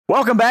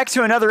Welcome back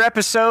to another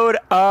episode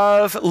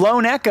of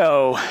Lone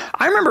Echo.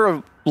 I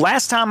remember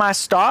last time I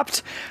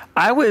stopped,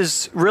 I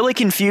was really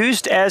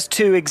confused as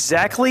to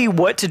exactly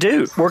what to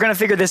do. We're going to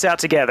figure this out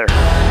together.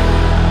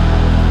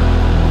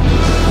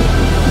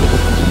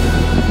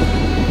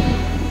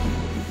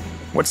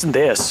 What's in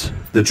this?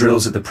 The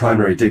drills at the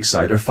primary dig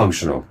site are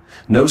functional.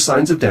 No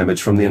signs of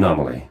damage from the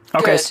anomaly.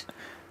 Okay. Good.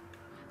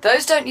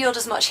 Those don't yield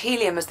as much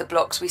helium as the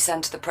blocks we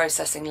send to the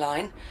processing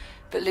line,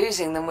 but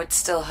losing them would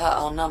still hurt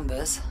our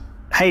numbers.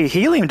 Hey,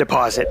 helium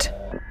deposit.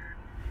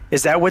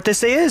 Is that what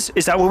this is?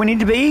 Is that what we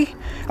need to be?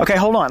 Okay,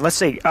 hold on. Let's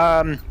see.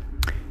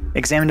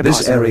 Examine deposit.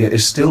 This area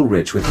is still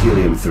rich with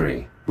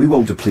helium-3. We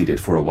won't deplete it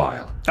for a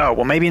while. Oh,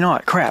 well, maybe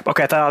not. Crap.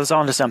 Okay, I thought I was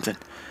on to something.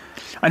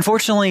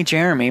 Unfortunately,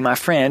 Jeremy, my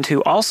friend,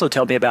 who also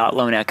told me about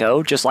Lone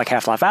Echo, just like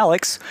Half-Life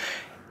Alyx,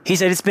 he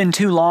said it's been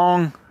too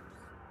long.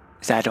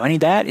 Do I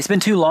need that? It's been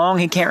too long.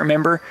 He can't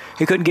remember.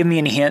 He couldn't give me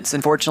any hints,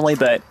 unfortunately,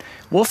 but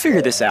we'll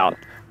figure this out.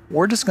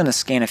 We're just going to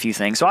scan a few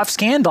things. So I've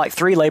scanned like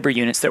 3 labor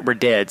units that were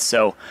dead.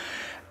 So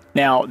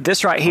now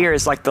this right here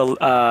is like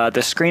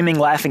the screaming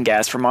laughing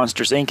gas for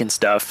Monsters Inc. and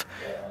stuff.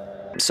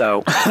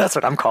 So that's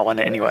what I'm calling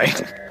it anyway.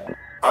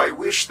 I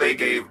wish they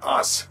gave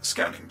us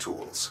scanning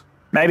tools.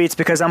 Maybe it's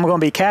because I'm going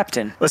to be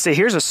captain. Let's see,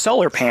 here's a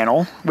solar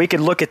panel. We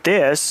could look at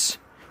this.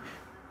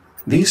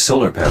 These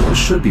solar panels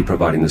should be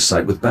providing the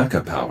site with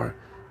backup power.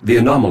 The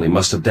anomaly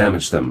must have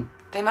damaged them.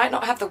 They might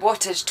not have the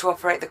wattage to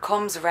operate the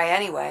comms array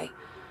anyway.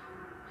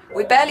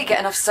 We barely get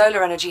enough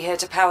solar energy here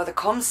to power the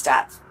comm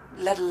stats,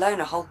 let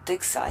alone a whole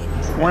dig site.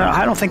 Well,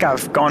 I don't think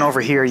I've gone over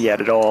here yet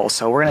at all,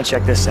 so we're going to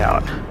check this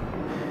out.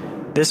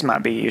 This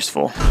might be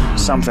useful.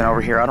 Something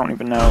over here, I don't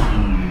even know.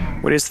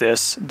 What is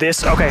this?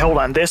 Okay, hold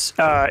on. This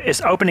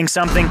is opening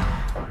something.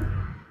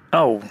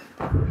 Oh.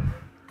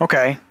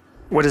 Okay.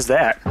 What is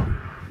that?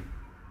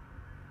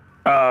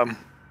 I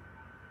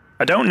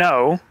don't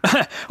know.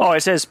 Oh,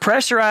 it says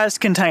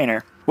pressurized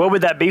container. What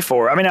would that be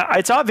for? I mean,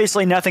 it's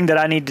obviously nothing that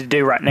I need to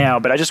do right now,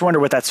 but I just wonder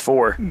what that's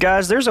for.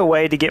 Guys, there's a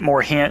way to get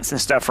more hints and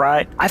stuff,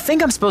 right? I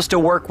think I'm supposed to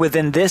work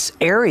within this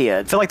area.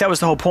 I feel like that was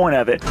the whole point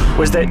of it,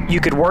 was that you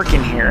could work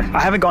in here.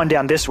 I haven't gone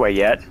down this way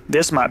yet.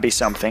 This might be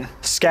something.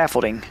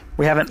 Scaffolding.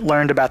 We haven't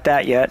learned about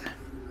that yet.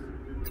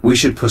 We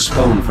should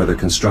postpone further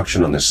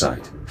construction on this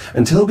site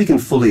until we can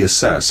fully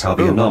assess how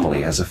the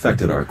anomaly has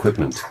affected our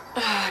equipment.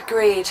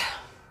 Agreed.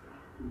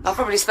 I'll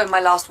probably spend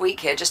my last week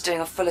here just doing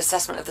a full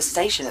assessment of the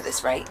station at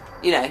this rate.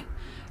 You know,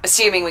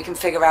 assuming we can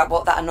figure out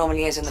what that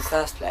anomaly is in the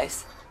first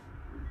place.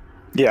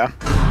 Yeah.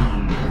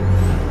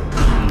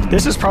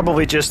 This is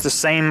probably just the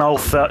same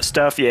old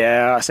stuff,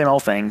 yeah, same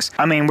old things.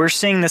 I mean, we're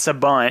seeing this a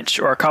bunch,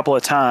 or a couple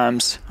of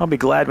times. I'll be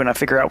glad when I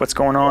figure out what's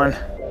going on.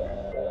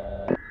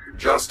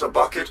 Just a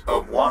bucket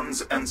of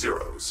ones and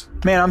zeros.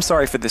 Man, I'm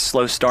sorry for this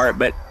slow start,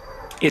 but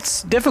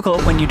it's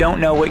difficult when you don't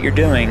know what you're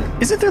doing.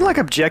 Isn't there like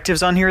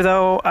objectives on here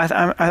though?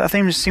 I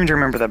seem to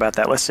remember about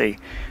that. Let's see.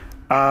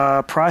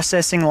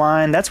 Processing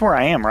line. That's where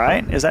I am,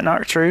 right? Is that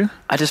not true?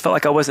 I just felt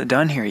like I wasn't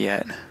done here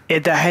yet.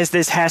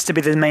 This has to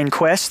be the main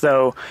quest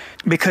though,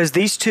 because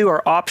these two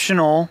are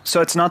optional,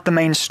 so it's not the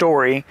main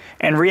story.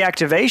 And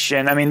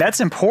reactivation, I mean, that's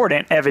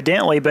important,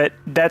 evidently, but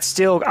that's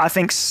still, I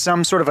think,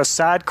 some sort of a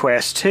side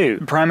quest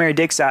too. Primary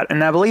dig site,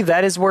 and I believe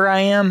that is where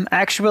I am,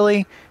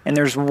 actually. And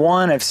there's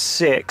 1 of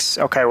 6.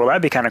 Okay, well,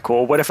 that'd be kind of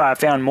cool. What if I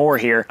found more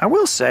here? I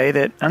will say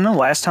that, I know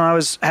last time I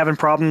was having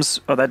problems,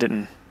 oh, that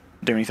didn't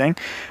do anything,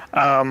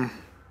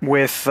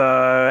 with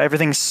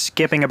everything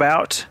skipping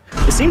about.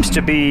 It seems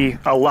to be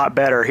a lot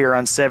better here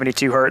on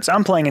 72 hertz.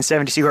 I'm playing in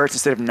 72 hertz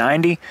instead of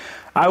 90.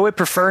 I would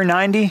prefer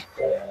 90,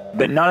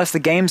 but not if the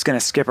game's going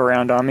to skip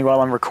around on me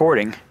while I'm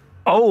recording.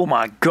 Oh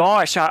my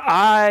gosh,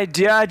 I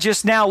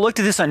just now looked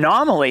at this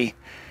anomaly.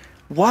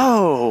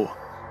 Whoa.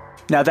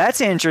 Now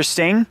that's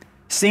interesting.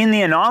 Seeing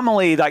the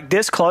anomaly like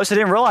this close, I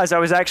didn't realize I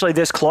was actually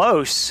this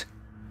close.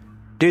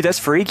 Dude, that's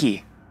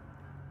freaky.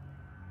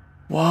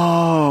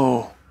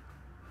 Whoa.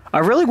 I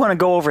really want to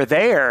go over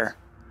there,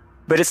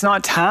 but it's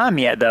not time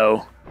yet,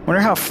 though. Wonder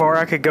how far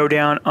I could go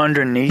down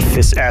underneath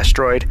this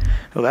asteroid.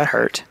 Oh, that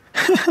hurt.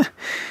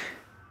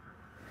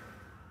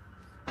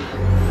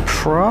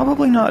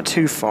 Probably not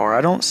too far.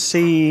 I don't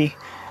see...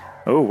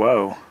 Oh,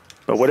 whoa.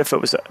 But what if it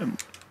was...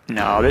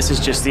 No, this is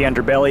just the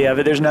underbelly of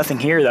it. There's nothing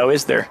here, though,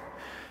 is there?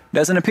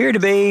 Doesn't appear to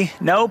be.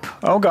 Nope.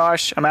 Oh,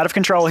 gosh. I'm out of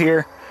control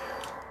here.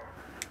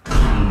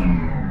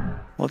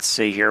 Let's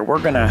see here. We're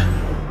gonna,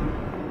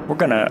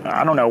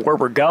 I don't know where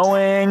we're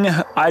going.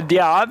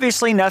 Yeah,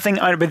 obviously nothing,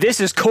 but this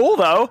is cool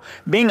though,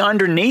 being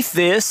underneath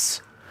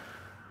this.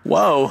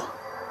 Whoa.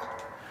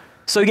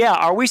 So yeah,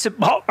 are we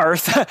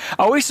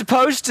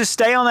supposed to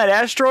stay on that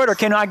asteroid, or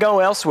can I go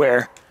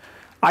elsewhere?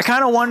 I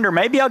kind of wonder,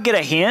 maybe I'll get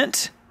a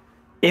hint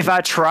if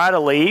I try to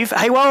leave.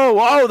 Hey,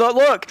 whoa,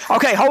 look.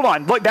 Okay, hold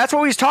on. Look, that's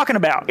what we was talking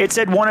about. It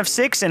said 1 of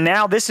 6, and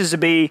now this is to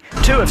be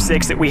 2 of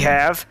 6 that we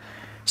have.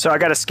 So I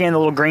got to scan the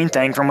little green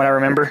thing from what I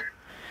remember.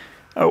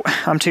 Oh,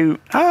 I'm too...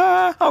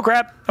 oh,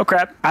 crap. Oh,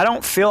 crap. I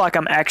don't feel like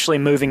I'm actually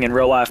moving in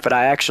real life, but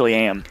I actually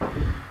am.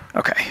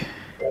 Okay.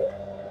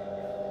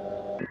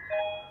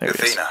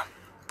 Athena,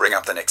 bring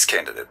up the next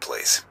candidate,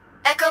 please.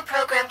 Echo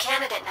Program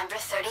Candidate number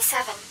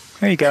 37.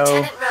 There you go.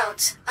 Lieutenant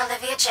Rhodes,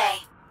 Olivia J.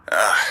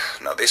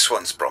 Now this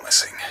one's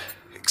promising.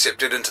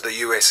 Accepted into the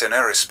USN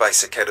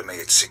Aerospace Academy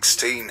at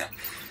 16.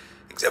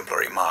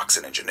 Exemplary marks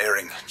in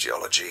engineering,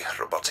 geology,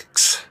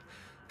 robotics.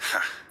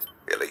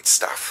 Elite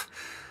stuff.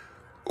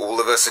 All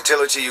the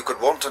versatility you could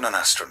want in an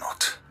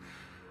astronaut.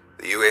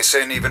 The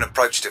USN even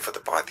approached her for the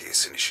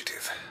Pythias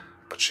initiative,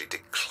 but she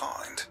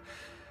declined.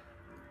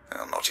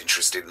 I'm not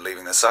interested in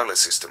leaving the solar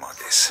system, I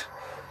guess.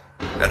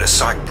 And her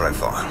psych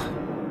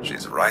profile.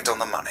 She's right on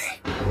the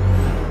money.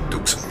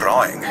 Took some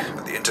prying,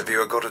 but the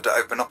interviewer got her to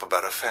open up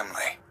about her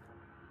family.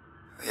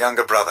 The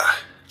younger brother,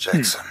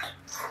 Jackson.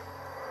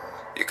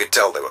 You could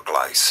tell they were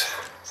close.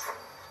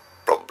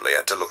 Probably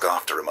had to look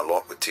after him a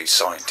lot with 2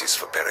 scientists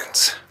for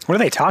parents. What are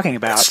they talking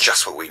about? That's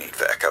just what we need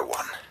for Echo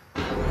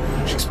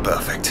 1. She's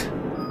perfect.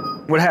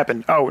 What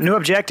happened? Oh, new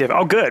objective.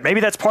 Oh, good.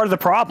 Maybe that's part of the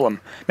problem.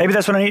 Maybe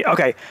that's what I need.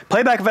 Okay.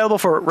 Playback available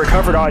for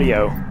recovered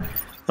audio.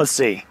 Let's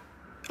see.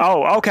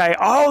 Oh, okay.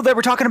 Oh, they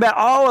were talking about,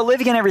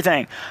 Olivia and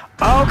everything.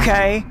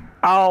 Okay.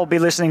 I'll be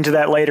listening to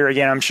that later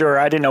again, I'm sure.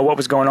 I didn't know what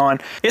was going on.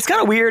 It's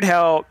kind of weird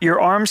how your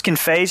arms can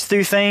phase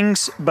through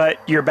things, but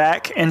your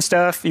back and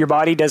stuff, your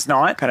body does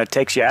not. Kind of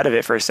takes you out of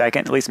it for a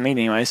second, at least me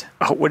anyways.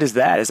 Oh, what is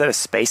that? Is that a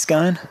space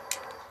gun?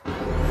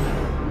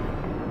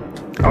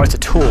 Oh, it's a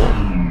tool.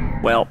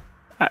 Well,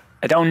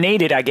 I don't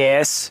need it, I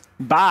guess.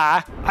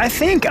 Bye. I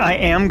think I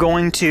am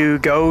going to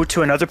go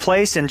to another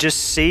place and just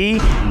see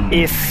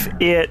if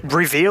it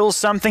reveals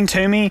something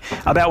to me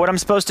about what I'm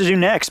supposed to do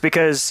next,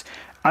 because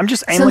I'm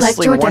just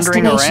aimlessly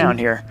wandering around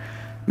here.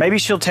 Maybe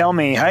she'll tell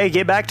me, hey,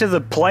 get back to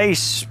the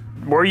place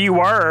where you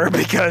were,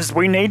 because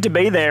we need to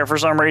be there for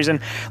some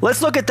reason.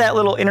 Let's look at that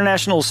little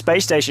International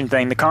Space Station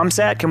thing, the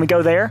ComSat. Can we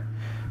go there?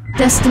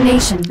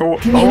 Destination.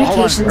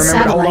 Communications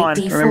satellite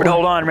D4. Remember to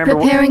hold on.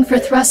 Remember. Preparing for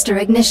thruster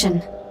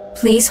ignition.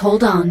 Please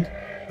hold on.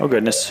 Oh,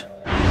 goodness.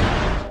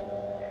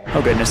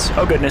 Oh, goodness.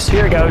 Oh, goodness.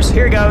 Here it goes.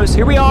 Here it goes.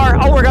 Here we are.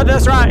 Oh, we're good.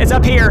 That's right. It's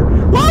up here.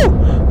 Woo!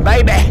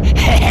 Baby.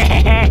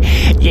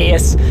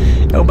 Yes.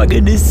 Oh, my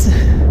goodness.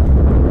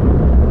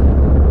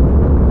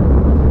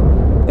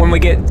 When we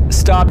get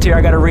stopped here,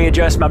 I got to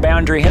readjust my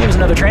boundary. Hey, there's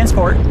another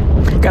transport.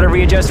 Got to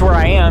readjust where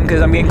I am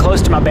because I'm getting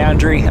close to my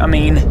boundary. I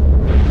mean...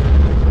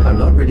 I'm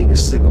not reading a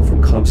signal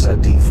from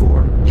ComSat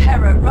D4.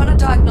 Hera, run a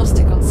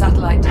diagnostic on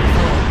satellite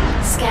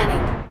D4.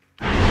 Scanning.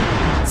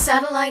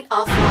 Satellite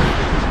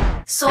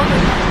offline. Solar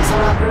panels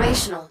are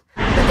operational,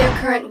 but their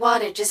current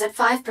wattage is at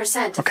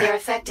 5% of their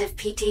effective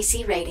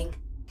PTC rating.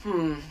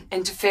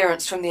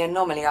 Interference from the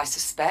anomaly, I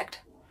suspect.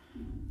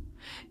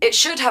 It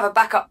should have a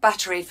backup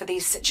battery for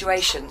these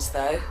situations,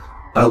 though.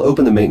 I'll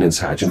open the maintenance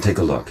hatch and take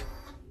a look.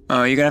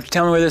 Oh, you're gonna have to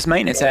tell me where this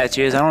maintenance hatch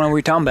is. I don't know what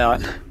you're talking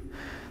about.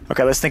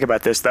 Okay, let's think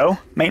about this, though.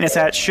 Maintenance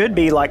hatch should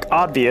be, like,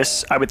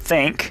 obvious, I would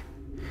think.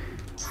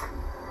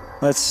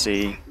 Let's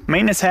see.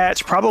 Maintenance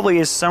hatch probably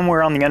is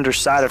somewhere on the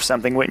underside of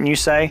something, wouldn't you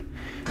say?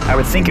 I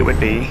would think it would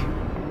be.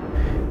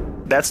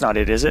 That's not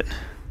it, is it?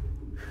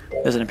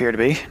 Doesn't appear to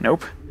be.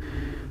 Nope.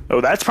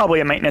 Oh, that's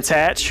probably a maintenance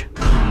hatch.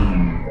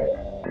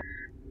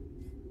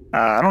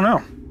 I don't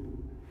know.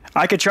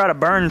 I could try to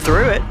burn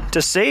through it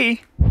to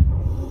see.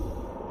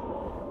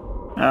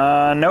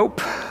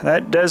 Nope.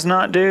 That does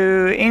not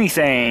do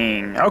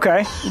anything.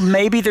 Okay.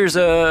 Maybe there's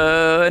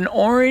an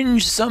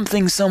orange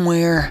something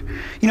somewhere.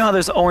 You know how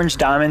there's orange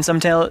diamonds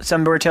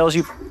somewhere tells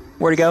you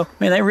where to go?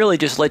 Man, they really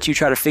just let you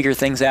try to figure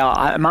things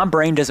out. My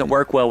brain doesn't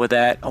work well with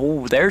that.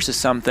 Oh, there's a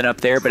something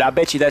up there, but I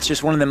bet you that's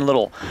just one of them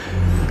little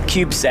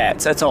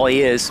CubeSats. That's all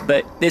he is.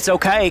 But it's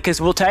okay, because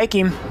we'll take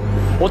him.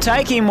 We'll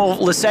take him.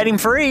 Let's set him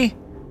free.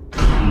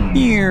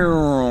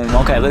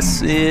 Okay,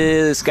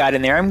 let's got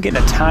in there. I'm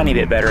getting a tiny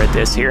bit better at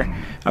this here.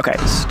 Okay,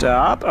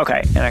 stop.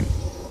 Okay, and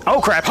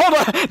oh crap! Hold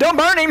on! Don't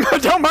burn him!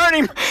 Don't burn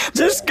him!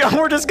 Just go.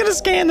 We're just gonna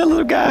scan the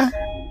little guy.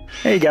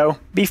 There you go.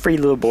 Be free,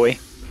 little boy.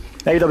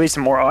 Maybe there'll be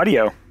some more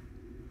audio.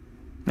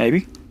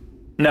 Maybe.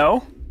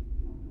 No.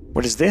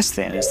 What is this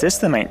then? Is this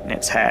the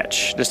maintenance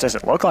hatch? This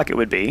doesn't look like it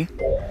would be.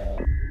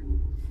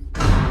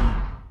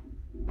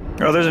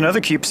 Oh, there's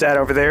another CubeSat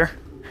over there.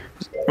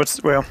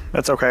 Well,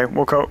 that's okay.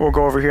 We'll go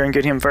over here and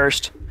get him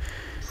first.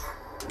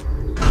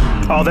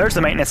 Oh, there's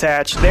the maintenance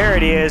hatch. There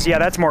it is. Yeah,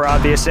 that's more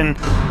obvious. And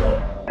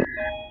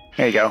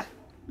there you go.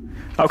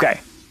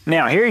 Okay.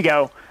 Now, here you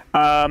go.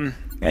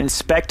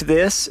 Inspect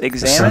this.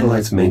 Examine. The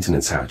satellite's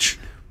maintenance hatch.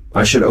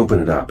 I should open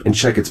it up and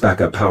check its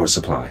backup power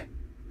supply.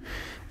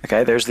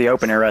 Okay, there's the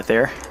opener right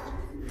there.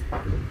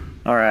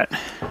 All right.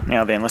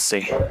 Now then, let's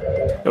see.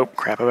 Oh,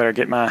 crap. I better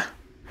get my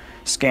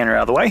scanner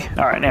out of the way.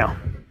 All right, now.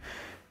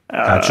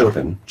 Hatch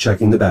open.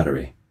 Checking the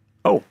battery.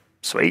 Oh,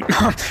 sweet.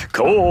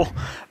 Cool.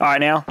 All right,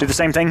 now, do the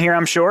same thing here,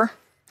 I'm sure.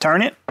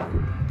 Turn it.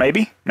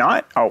 Maybe.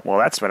 Not? Oh, well,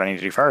 that's what I need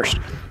to do first.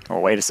 Oh,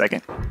 wait a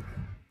second.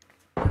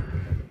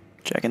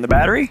 Checking the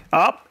battery.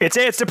 Oh,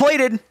 it's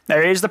depleted.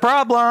 There is the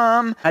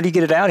problem. How do you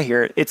get it out of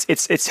here?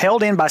 It's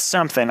held in by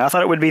something. I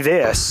thought it would be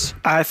this.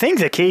 I think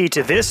the key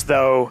to this,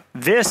 though,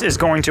 this is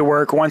going to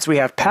work once we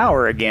have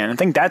power again. I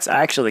think that's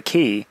actually the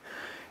key.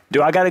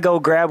 Do I got to go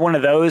grab one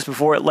of those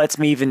before it lets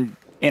me even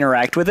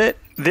interact with it?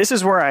 this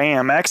is where I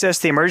am. Access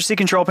the emergency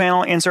control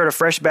panel, insert a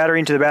fresh battery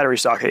into the battery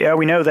socket. Yeah,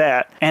 we know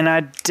that. And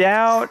I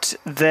doubt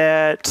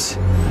that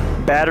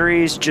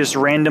batteries just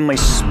randomly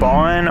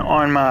spawn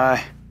on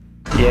my...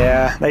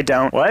 Yeah, they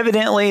don't. Well,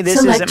 evidently,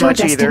 this isn't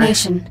much either.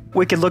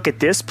 We could look at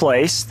this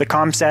place, the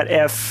ComSat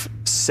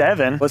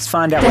F7. Let's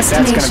find out what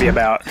that's going to be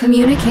about.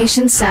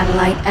 Communication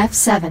satellite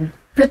F7.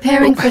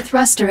 Preparing for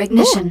thruster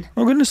ignition.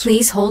 Oh, goodness.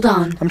 Please hold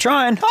on. I'm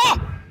trying.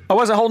 Oh! I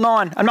wasn't holding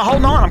on. I'm not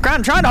holding on. I'm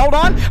trying to hold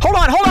on. Hold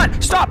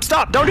on.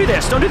 Stop. Don't do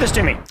this. Don't do this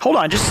to me. Hold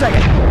on just a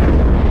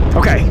second.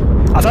 Okay.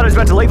 I thought he was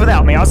about to leave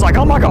without me. I was like,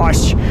 oh my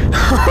gosh.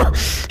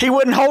 He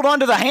wouldn't hold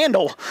on to the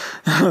handle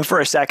for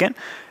a second.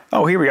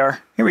 Oh, here we are.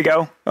 Here we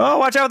go. Oh,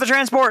 watch out with the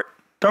transport.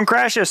 Don't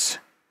crash us.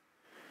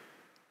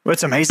 Well,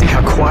 it's amazing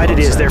how quiet it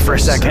is there for a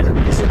second.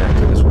 Is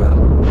inactive as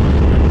well.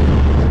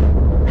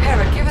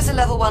 Hera, give us a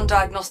level 1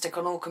 diagnostic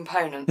on all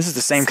components. This is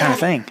the same kind of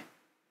thing.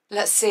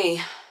 Let's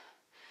see.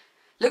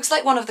 Looks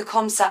like one of the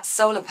ComSat's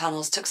solar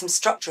panels took some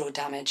structural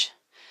damage.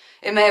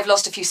 It may have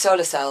lost a few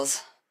solar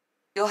cells.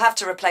 You'll have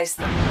to replace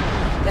them.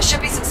 There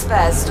should be some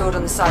spares stored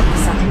on the side of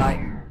the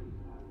satellite.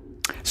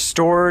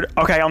 Stored,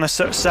 okay, on the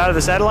side of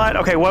the satellite?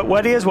 Okay,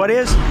 what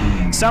is?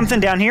 Something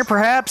down here,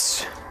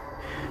 perhaps?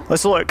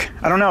 Let's look.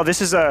 I don't know.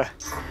 This is a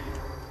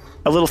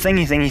little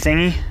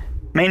thingy.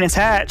 Maintenance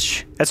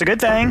hatch. That's a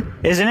good thing,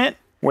 isn't it?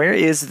 Where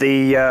is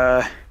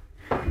the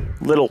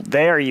little...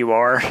 There you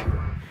are.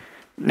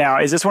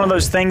 Now, is this one of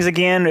those things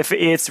again? If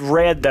it's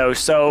red though,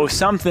 so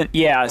something,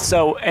 yeah.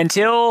 So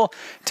until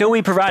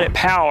we provide it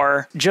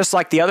power, just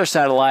like the other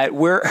satellite,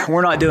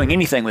 we're not doing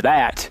anything with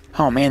that.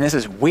 Oh man, this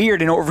is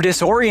weird and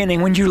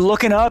disorienting. When you're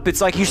looking up, it's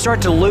like you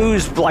start to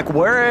lose like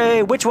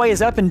which way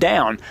is up and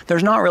down.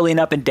 There's not really an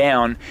up and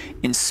down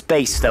in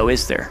space though,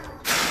 is there?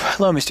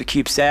 Hello, Mr.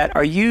 CubeSat.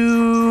 Are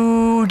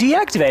you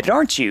deactivated?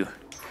 Aren't you?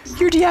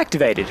 You're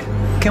deactivated.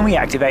 Can we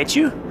activate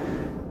you?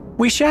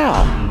 We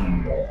shall.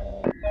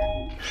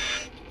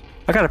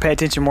 I gotta pay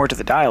attention more to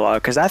the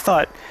dialogue, because I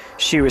thought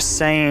she was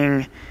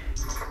saying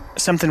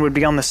something would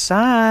be on the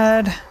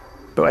side,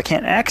 but I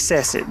can't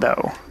access it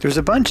though. There's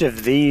a bunch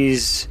of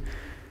these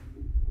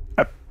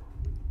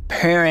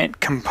apparent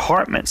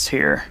compartments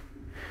here,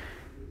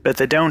 but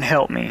they don't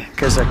help me,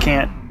 because I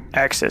can't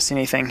access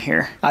anything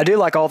here. I do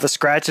like all the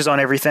scratches on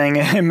everything.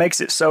 It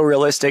makes it so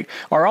realistic.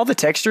 Are all the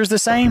textures the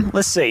same?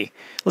 Let's see.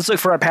 Let's look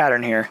for a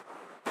pattern here.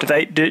 Do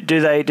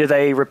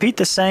they repeat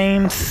the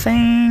same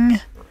thing?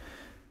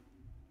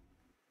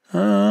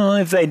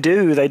 If they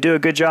do a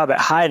good job at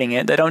hiding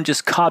it. They don't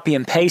just copy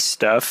and paste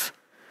stuff.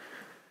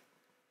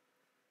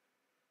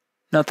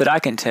 Not that I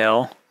can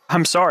tell.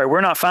 I'm sorry,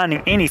 we're not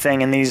finding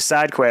anything in these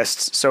side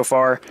quests so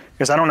far,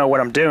 because I don't know what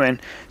I'm doing.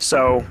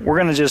 So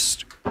we're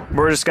just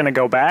gonna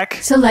go back.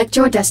 Select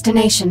your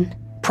destination.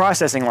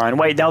 Processing line.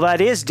 Wait, now that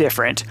is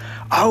different.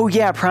 Oh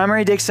yeah,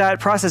 primary dig site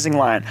processing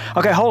line.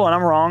 Okay, hold on,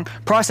 I'm wrong.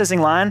 Processing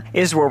line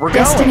is where we're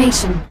going.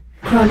 Destination.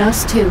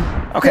 Kronos 2.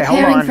 Okay,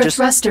 hold on. For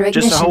thruster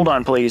ignition. Just hold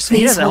on, please.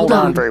 He doesn't hold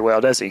on very well,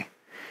 does he?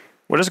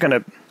 We're just going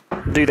to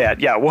do that.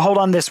 Yeah, we'll hold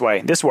on this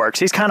way. This works.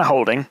 He's kind of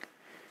holding.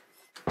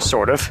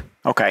 Sort of.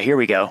 Okay, here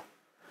we go.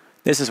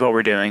 This is what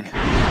we're doing.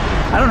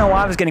 I don't know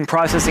why I was getting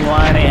processing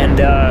line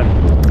and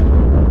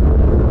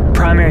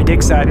primary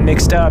dig site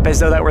mixed up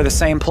as though that were the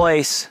same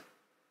place.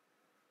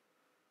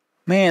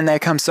 Man,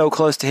 that comes so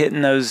close to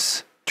hitting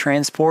those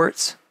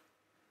transports.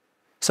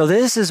 So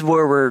this is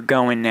where we're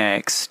going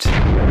next.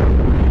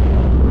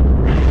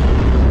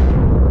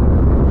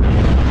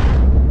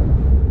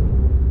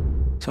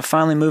 So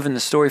finally moving the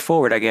story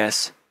forward, I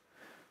guess.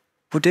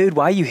 Well, dude,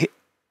 why you hit...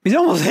 He's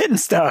almost hitting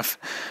stuff.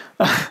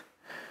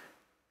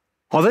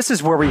 Well, this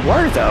is where we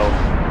were, though.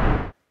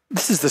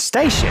 This is the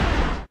station.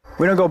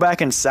 We don't go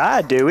back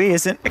inside, do we?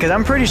 Isn't... Because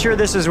I'm pretty sure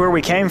this is where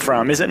we came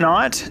from, is it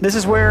not? This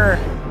is where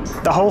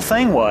the whole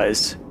thing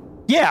was.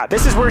 Yeah,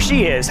 this is where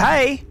she is.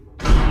 Hey,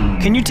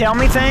 can you tell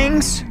me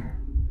things?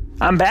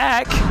 I'm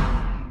back.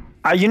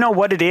 You know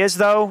what it is,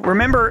 though?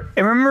 Remember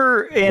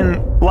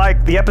in,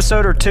 like, the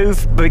episode or two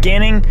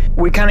beginning,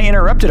 we kind of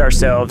interrupted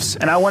ourselves,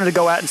 and I wanted to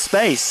go out in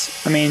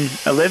space. I mean,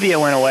 Olivia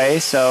went away,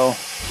 so...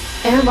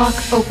 Airlock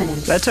opening.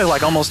 That took,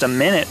 like, almost a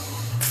minute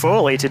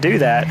fully to do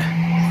that.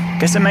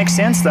 Guess it makes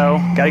sense, though.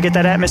 Gotta get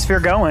that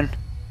atmosphere going.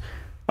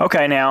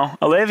 Okay, now,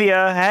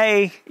 Olivia,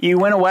 hey, you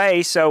went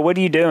away, so what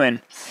are you doing?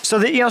 So,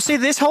 see,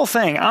 this whole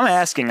thing,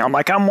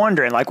 I'm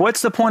wondering, like,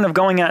 what's the point of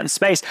going out in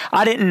space?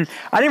 I didn't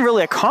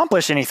really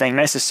accomplish anything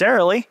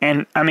necessarily.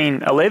 And, I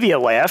mean, Olivia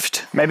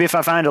left. Maybe if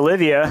I find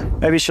Olivia,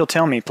 maybe she'll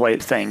tell me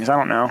things. I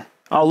don't know.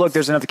 Oh, look,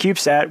 there's another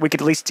CubeSat. We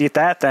could at least get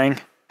that thing.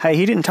 Hey,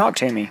 he didn't talk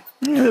to me.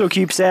 Little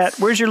CubeSat,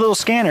 where's your little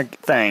scanner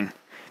thing?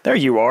 There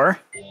you are.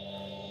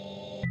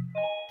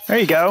 There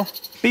you go.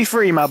 Be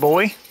free, my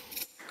boy.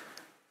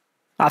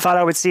 I thought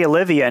I would see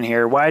Olivia in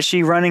here. Why is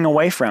she running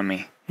away from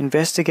me?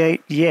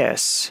 Investigate,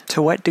 yes.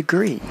 To what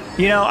degree?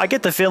 You know, I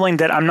get the feeling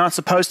that I'm not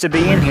supposed to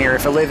be in here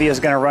if Olivia's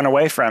going to run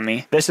away from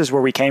me. This is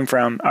where we came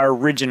from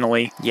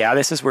originally. Yeah,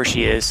 this is where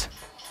she is.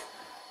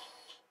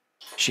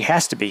 She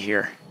has to be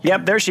here.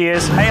 Yep, there she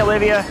is. Hey,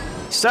 Olivia.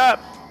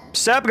 Sup?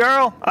 Sup,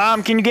 girl?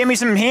 Can you give me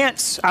some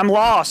hints? I'm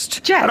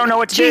lost. Jack, I don't know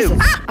what to Jesus, do.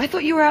 I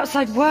thought you were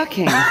outside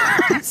working.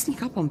 Don't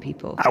sneak up on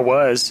people. I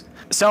was.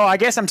 So I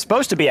guess I'm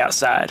supposed to be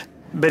outside,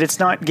 but it's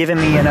not giving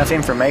me enough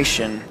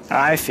information,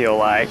 I feel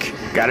like.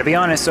 Gotta be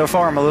honest, so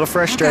far I'm a little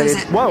frustrated.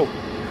 Whoa!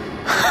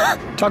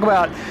 Talk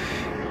about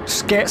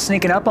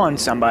sneaking up on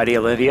somebody,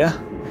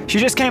 Olivia. She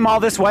just came all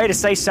this way to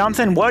say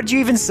something. What'd you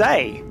even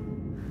say?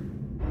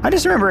 I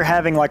just remember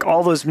having like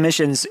all those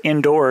missions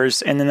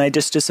indoors and then they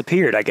just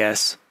disappeared, I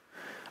guess.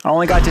 I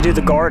only got to do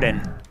the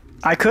garden.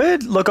 I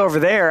could look over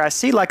there. I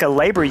see like a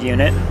labor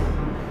unit.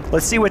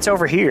 Let's see what's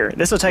over here.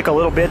 This will take a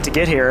little bit to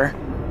get here.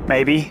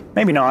 Maybe.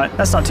 Maybe not.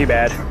 That's not too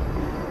bad.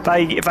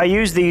 If I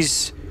use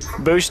these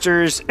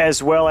boosters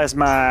as well as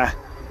my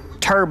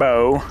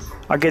turbo,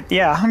 I'm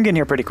getting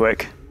here pretty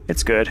quick.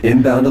 It's good.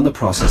 Inbound on the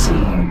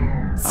processing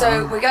line.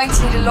 So we're going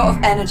to need a lot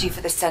of energy for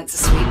this sensor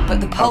sweep,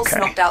 but the pulse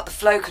knocked out the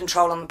flow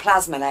control on the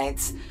plasma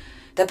lathes.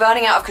 They're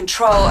burning out of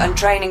control and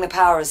draining the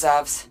power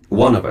reserves.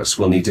 One of us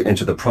will need to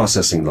enter the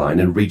processing line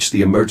and reach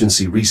the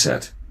emergency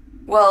reset.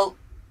 Well,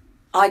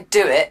 I'd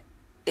do it,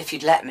 if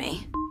you'd let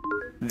me.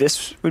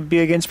 This would be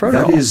against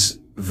protocol. That is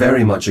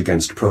very much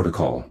against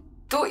protocol.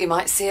 Thought you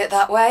might see it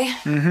that way.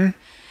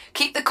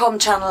 Keep the comm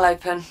channel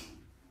open.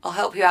 I'll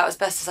help you out as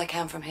best as I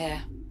can from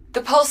here.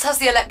 The pulse has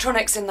the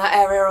electronics in that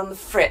area on the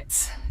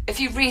fritz. If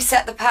you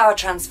reset the power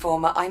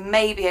transformer, I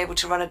may be able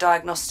to run a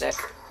diagnostic.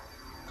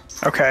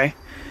 Okay.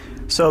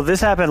 So this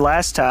happened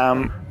last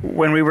time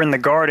when we were in the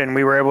garden.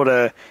 We were able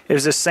to... It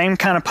was the same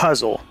kind of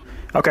puzzle.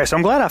 Okay, so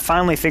I'm glad I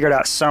finally figured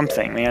out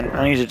something, man.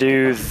 I need to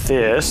do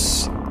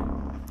this.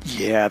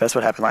 Yeah, that's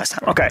what happened last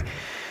time. Okay.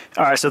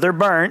 All right, so they're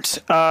burnt.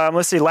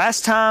 Let's see.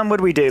 Last time, what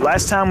did we do?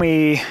 Last time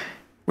we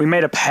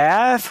made a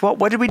path.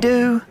 What did we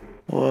do?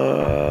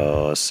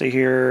 Well, let's see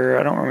here.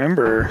 I don't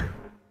remember.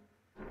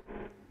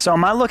 So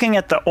am I looking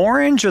at the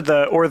orange or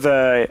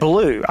the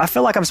blue? I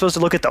feel like I'm supposed to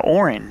look at the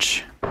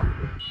orange.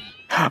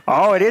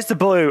 Oh, it is the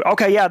blue.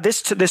 Okay, yeah,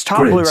 this top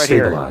Grid blue right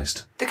stabilized.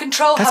 Here. The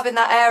control hub in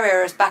that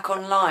area is back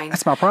online.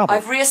 That's my problem.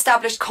 I've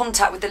re-established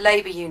contact with the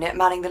labour unit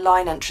manning the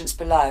line entrance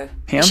below.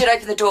 Him? He should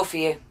open the door for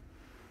you.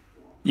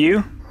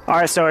 You? All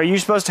right, so are you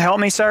supposed to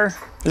help me, sir?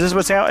 Is this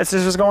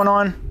what's going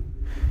on?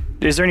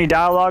 Is there any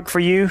dialogue for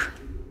you?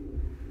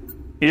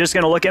 You're just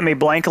going to look at me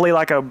blankly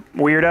like a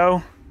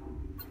weirdo?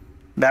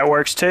 That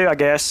works too, I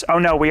guess. Oh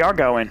no, we are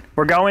going.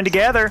 We're going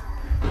together.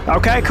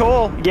 Okay,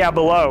 cool. Yeah,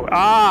 below.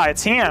 Ah,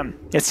 it's him.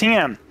 It's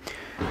him.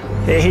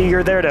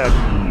 You're there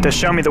to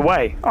show me the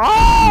way.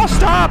 Oh,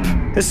 stop!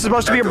 This is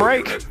supposed to be a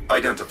break. Unit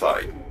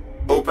identified.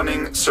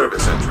 Opening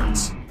service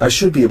entrance. I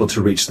should be able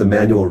to reach the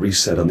manual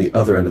reset on the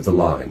other end of the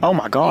line. Oh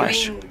my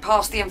gosh. You mean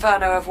past the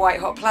inferno of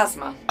white-hot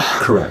plasma?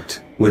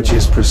 Correct. Which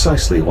is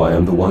precisely why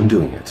I'm the one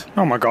doing it.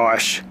 Oh my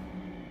gosh.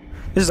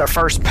 This is our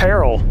first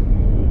peril.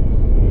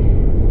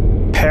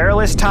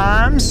 Perilous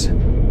times?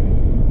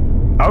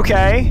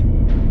 Okay.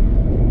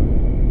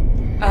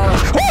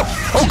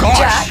 Oh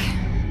gosh!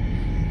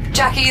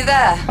 Jack, are you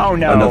there? Oh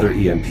no. Another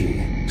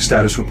EMP.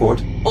 Status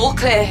report? All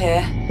clear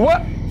here.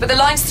 What? But the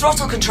line's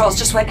throttle controls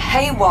just went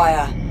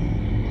haywire.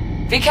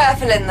 Be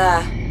careful in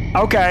there.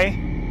 Okay.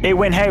 It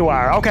went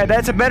haywire. Okay,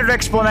 that's a better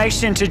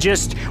explanation to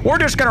we're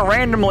just gonna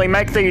randomly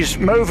make these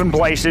move in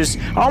places.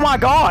 Oh my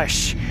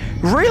gosh.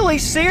 Really?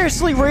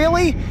 Seriously?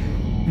 Really?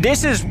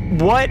 This is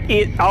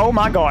oh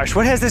my gosh,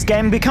 what has this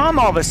game become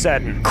all of a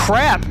sudden?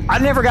 Crap, I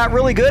never got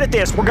really good at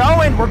this. We're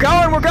going! Woo!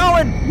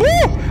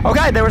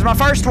 Okay, there was my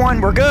first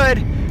one, we're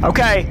good.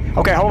 Okay,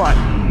 hold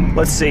on.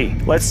 Let's see.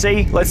 Let's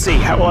look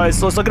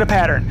at a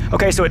pattern.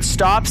 Okay, so it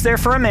stops there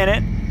for a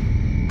minute,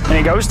 and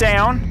it goes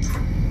down.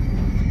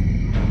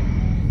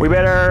 We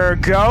better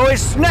go,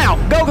 now,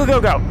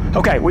 go.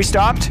 Okay, we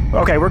stopped.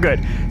 Okay, we're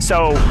good.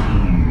 So,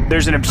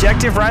 there's an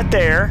objective right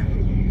there.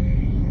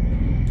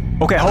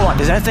 Okay, hold on.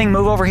 Does that thing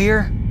move over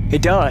here?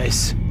 It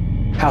does.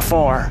 How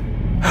far?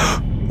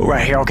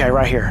 Right here. Okay,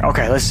 right here.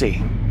 Okay, let's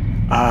see.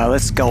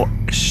 Let's go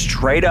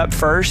straight up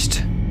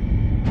first.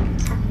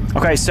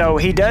 Okay, so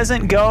he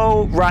doesn't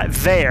go right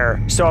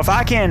there. So if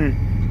I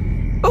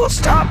can... Oh,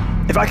 stop!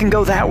 If I can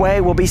go that way,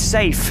 we'll be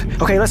safe.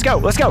 Okay, let's go.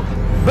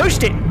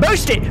 Boost it!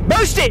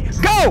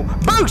 Go!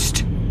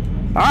 Boost!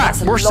 All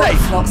right, we're safe.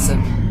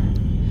 Flotsam.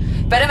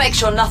 Better make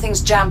sure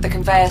nothing's jammed the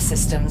conveyor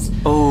systems.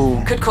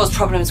 Oh. Could cause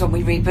problems when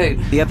we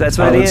reboot. Yep, that's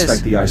what it is. I'll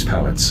inspect the ice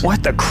pallets.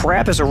 What the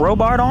crap? Is a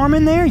robot arm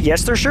in there?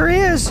 Yes, there sure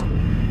is.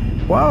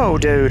 Whoa,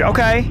 dude.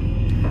 Okay.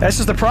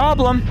 This is the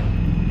problem.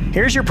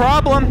 Here's your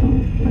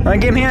problem. Want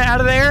to get me out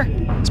of there?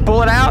 Let's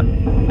pull it out.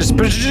 Just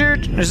pull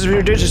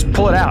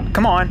it out.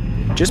 Come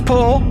on. Just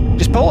pull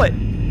it.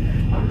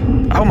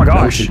 Oh my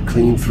gosh. That should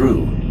clean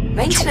through.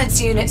 Maintenance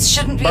units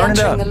shouldn't be Burn it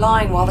entering up. the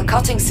line while the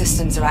cutting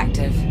systems are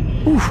active.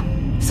 Oof.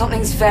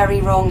 Something's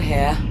very wrong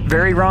here.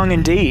 Very wrong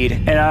indeed.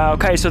 And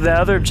okay, so the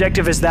other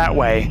objective is that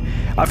way.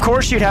 Of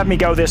course you'd have me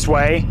go this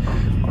way.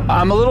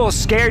 I'm a little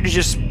scared to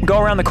just go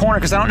around the corner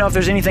because I don't know if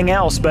there's anything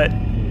else, but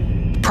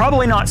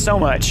Probably not so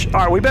much.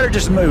 All right, we better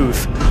just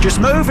move.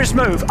 Just move, just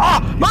move. Oh,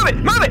 move it,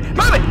 move it,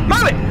 move it,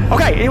 move it.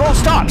 Okay, it won't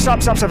stop.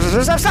 Stop, stop, stop,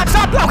 stop, stop, stop,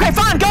 stop. Okay,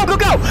 fine, go, go,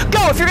 go.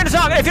 Go, if you're gonna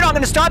stop, if you're not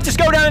gonna stop, just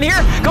go down in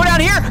here, go down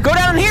here, go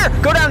down in here,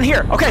 go down in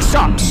here. Okay,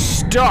 stop,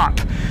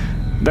 stop.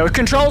 The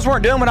controls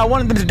weren't doing what I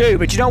wanted them to do,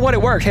 but you know what,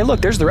 it worked. Hey,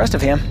 look, there's the rest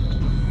of him.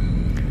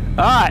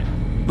 All right,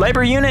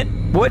 labor unit,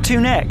 what to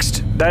next?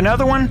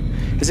 Another one?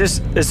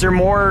 Is there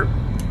more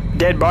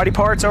dead body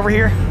parts over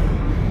here?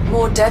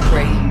 More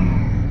debris.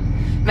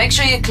 Make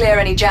sure you clear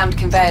any jammed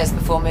conveyors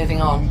before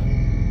moving on.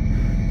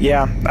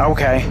 Yeah,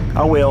 okay,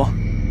 I will.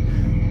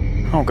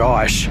 Oh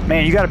gosh,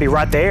 man, you gotta be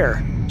right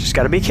there. Just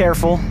gotta be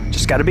careful,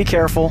 just gotta be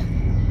careful.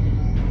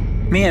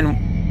 Man,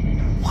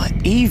 what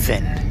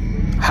even?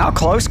 How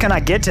close can I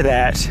get to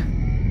that?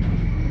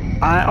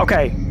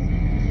 Okay.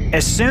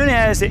 As soon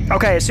as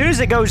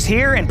it goes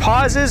here and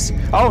pauses.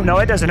 Oh no,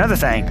 it does another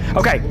thing.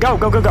 Okay, go,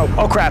 go, go, go.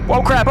 Oh crap,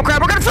 oh crap, oh crap,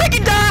 we're gonna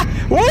freaking die!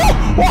 Whoa!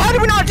 Well, how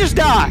did we not just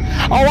die?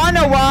 Oh, I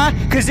know why.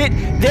 Because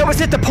that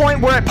was at the point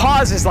where it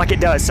pauses like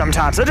it does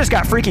sometimes. I just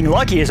got freaking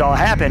lucky is all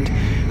that happened.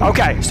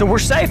 Okay, so we're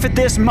safe at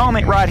this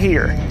moment right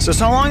here. So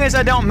long as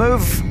I don't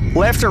move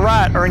left or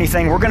right or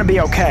anything, we're gonna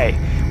be okay.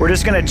 We're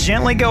just gonna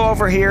gently go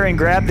over here and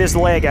grab this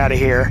leg out of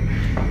here,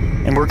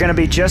 and we're gonna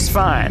be just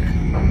fine.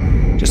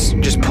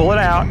 Just pull it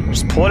out.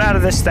 Just pull it out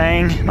of this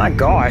thing. My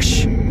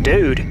gosh,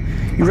 dude,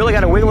 you really got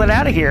to wiggle it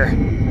out of here.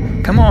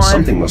 Come on.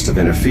 Something must have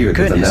interfered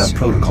with the nav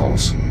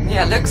protocols.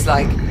 Yeah, looks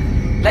like.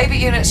 Labor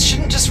units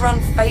shouldn't just run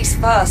face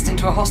first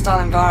into a hostile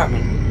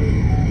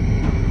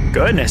environment.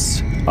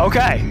 Goodness.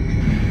 Okay.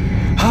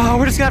 Oh,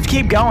 we're just gonna have to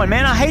keep going,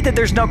 man. I hate that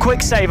there's no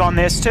quick save on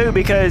this too,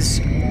 because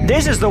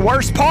this is the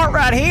worst part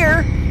right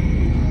here.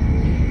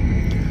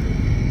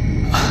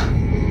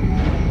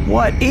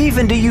 What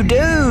even do you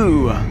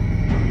do?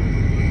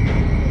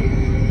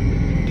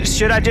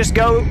 Should I just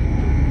go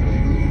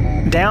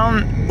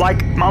down,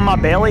 like, on my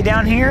belly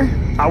down here?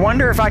 I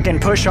wonder if I can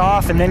push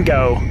off and then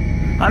go.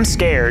 I'm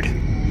scared.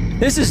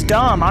 This is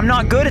dumb. I'm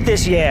not good at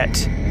this yet.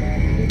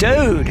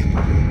 Dude.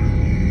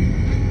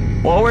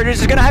 Well, we're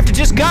just gonna have to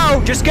just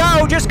go. Just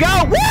go. Just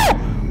go. Woo!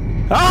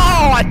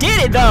 Oh, I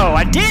did it, though.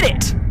 I did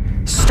it.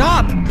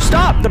 Stop.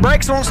 Stop. The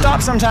brakes won't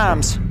stop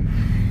sometimes.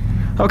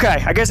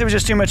 Okay, I guess it was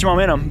just too much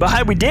momentum. But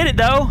hey, we did it,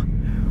 though.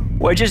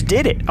 We just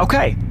did it.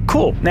 Okay,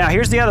 cool. Now,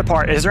 here's the other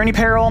part. Is there any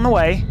peril on the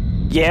way?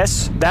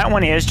 Yes, that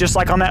one is, just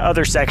like on that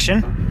other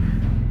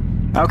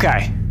section.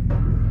 Okay.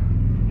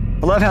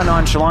 I love how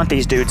nonchalant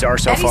these dudes are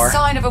so far. Any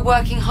sign of a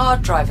working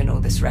hard drive in all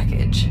this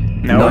wreckage?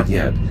 No. Not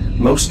yet.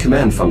 Most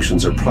command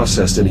functions are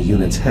processed in a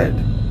unit's head.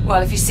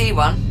 Well, if you see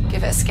one,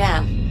 give it a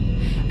scan.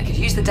 I could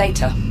use the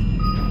data.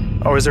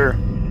 Oh, is there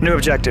new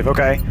objective?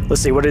 Okay,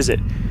 let's see. What is it?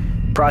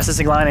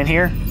 Processing line in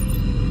here?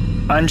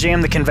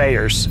 Unjam the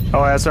conveyors.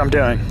 Oh, that's what I'm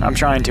doing. I'm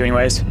trying to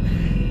anyways.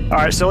 All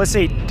right, so let's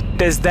see.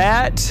 Is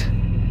that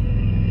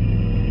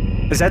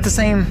the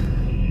same?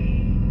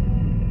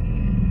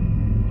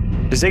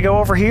 Does it go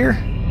over here?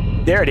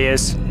 There it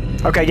is.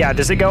 Okay, yeah,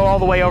 does it go all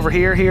the way over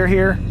here,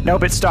 here?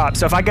 Nope, it stops.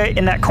 So if I get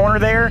in that corner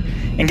there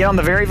and get on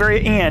the very,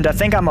 very end, I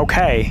think I'm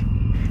okay.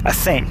 I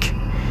think.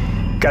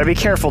 Gotta be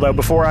careful though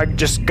before I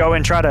just go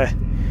and try to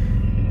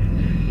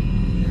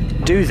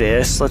do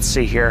this. Let's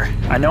see here.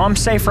 I know I'm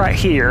safe right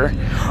here.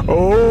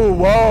 Oh,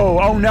 whoa.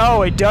 Oh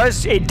no, it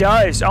does. It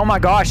does. Oh my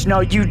gosh.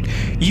 No,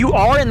 you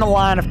are in the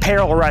line of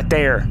peril right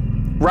there.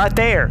 Right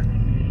there.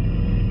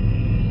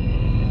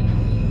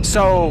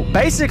 So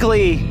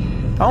basically,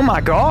 oh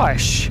my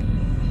gosh.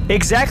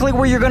 Exactly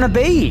where you're gonna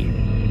be.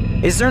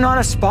 Is there not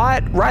a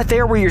spot right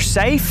there where you're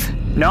safe?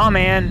 No,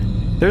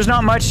 man. There's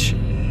not much.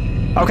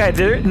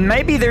 Okay,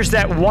 maybe there's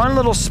that one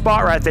little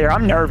spot right there.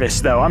 I'm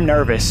nervous though. I'm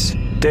nervous.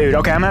 Dude,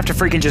 okay, I'm gonna have to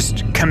freaking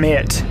just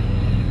commit.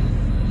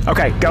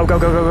 Okay, go.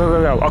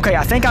 Okay,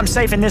 I think I'm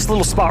safe in this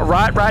little spot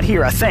right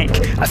here, I think.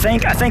 I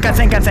think. It's a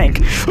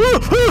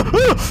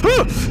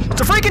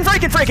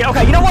freaking.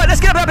 Okay, you know what?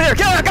 Let's get up there.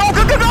 Go,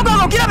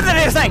 get up into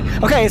this thing.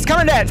 Okay, it's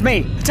coming at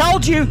me. I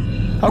told you.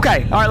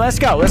 Okay, all right, let's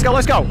go.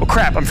 Oh,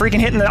 crap, I'm freaking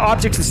hitting the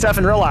objects and stuff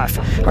in real life.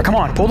 All right, come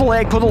on, pull the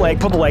leg.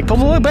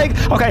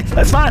 Okay,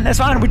 that's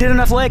fine. We did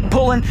enough leg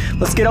pulling.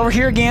 Let's get over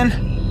here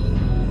again.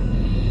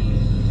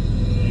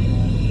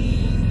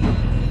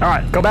 All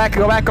right, go back.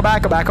 All right,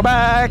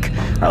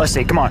 let's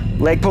see, come on.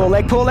 Leg pull.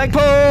 Pull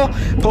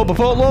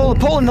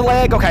in the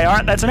leg. Okay, all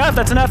right, that's enough.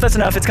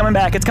 It's coming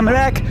back. We're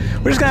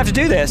just gonna have to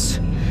do this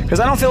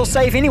because I don't feel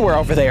safe anywhere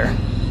over there.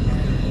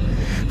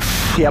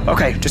 Yep,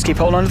 okay, just keep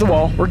holding onto the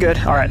wall. We're good.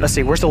 All right, let's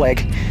see, where's the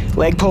leg?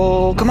 Leg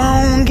pull, come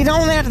on, get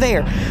on out of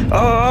there.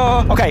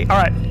 Oh, okay, all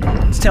right.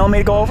 It's telling me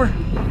to go over.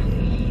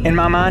 In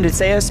my mind, it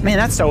says, man,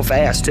 that's so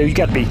fast, too. You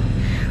gotta be,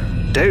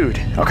 dude.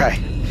 Okay,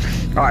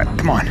 all right,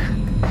 come on.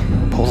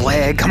 Pull the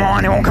leg, come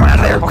on, it won't come out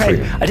of there.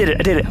 Okay, I did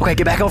it. Okay,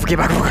 get back over.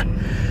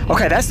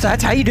 Okay, that's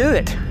how you do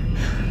it.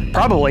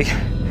 Probably.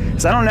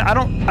 Because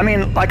I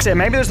mean, like I said,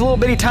 maybe there's a little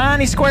bitty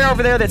tiny square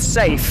over there that's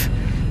safe.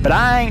 But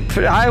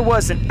I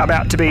wasn't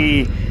about to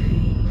be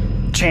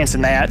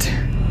chancing that.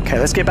 Okay,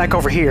 let's get back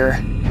over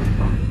here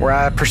where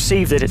I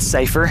perceive that it's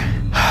safer.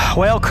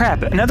 Well,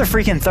 crap, another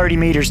freaking 30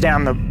 meters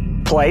down the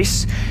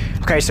place.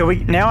 Okay, so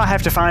now I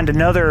have to find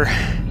another...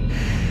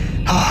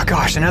 Oh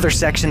gosh, another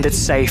section that's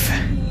safe.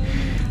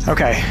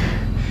 Okay.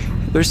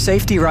 There's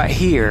safety right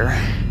here.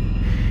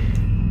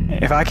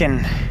 If I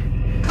can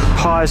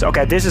pause...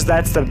 Okay,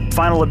 that's the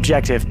final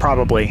objective,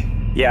 probably.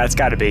 Yeah, it's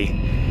gotta be.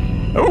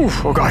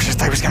 Oh gosh, this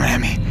thing was coming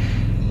at me.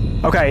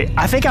 Okay,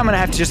 I think I'm gonna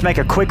have to just make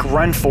a quick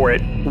run for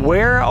it.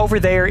 Where over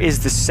there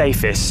is the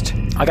safest?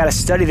 I gotta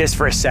study this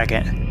for a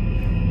second.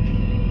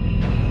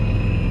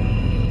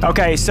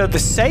 Okay, so the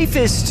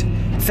safest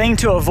thing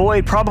to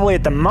avoid probably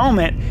at the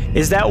moment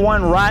is that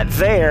one right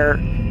there,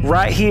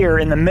 right here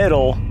in the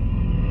middle.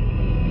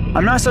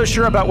 I'm not so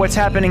sure about what's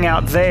happening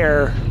out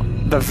there.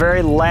 The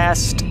very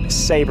last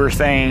saber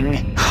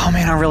thing. Oh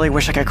man, I really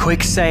wish I could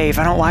quick save.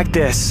 I don't like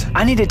this.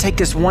 I need to take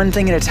this one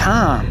thing at a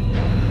time.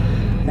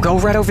 We'll go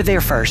right over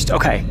there first.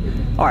 Okay.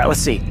 All right, let's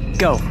see.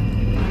 Go.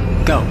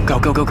 Go, go,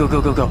 go, go, go,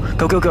 go, go, go,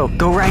 go, go, go,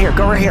 go right here,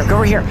 go right here, go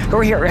right here, go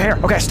right here, right here.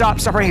 Okay, stop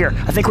right here.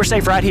 I think we're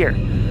safe right here.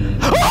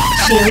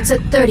 Shields at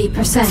 30%.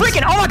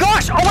 Freaking, oh my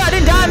gosh! Oh, I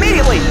didn't die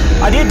immediately!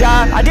 I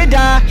did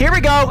die. Here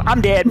we go.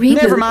 I'm dead.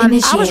 Reboot Never mind.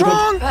 initiated. I was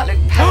wrong. That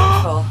looked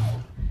painful.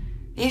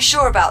 You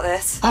sure about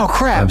this? Oh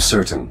crap. I'm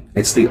certain.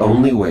 It's the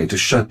only way to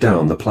shut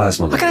down the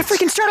plasma I gotta layers.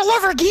 freaking start all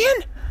over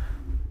again?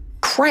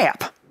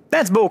 Crap.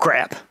 That's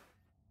bullcrap.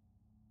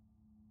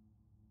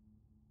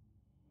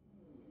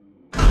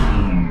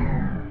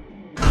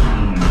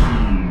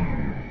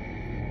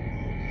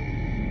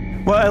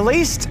 Well, at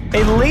least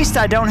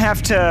I don't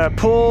have to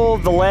pull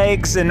the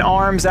legs and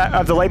arms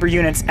of the labor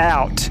units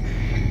out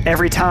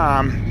every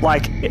time.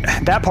 Like,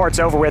 that part's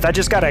over with. I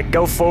just gotta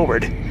go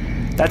forward.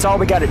 That's all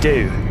we gotta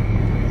do.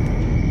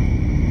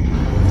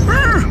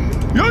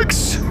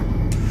 Yikes!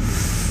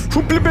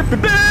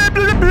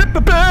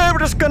 We're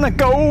just gonna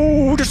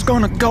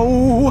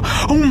go.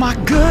 Oh my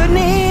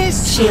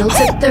goodness! Shields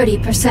at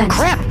 30%.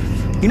 Crap!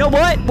 You know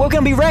what? We're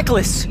gonna be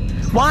reckless.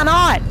 Why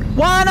not?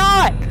 Why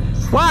not?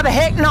 Why the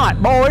heck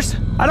not, boys?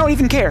 I don't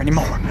even care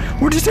anymore.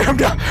 We're going.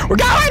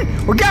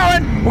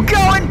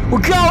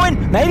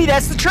 Maybe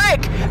that's the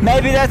trick.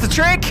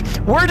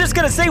 We're just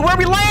gonna see where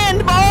we land,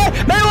 boy.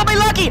 Maybe we'll be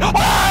lucky. Oh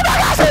my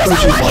gosh, we're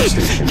so lucky!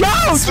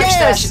 Yo, Switch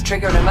there should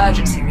trigger an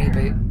emergency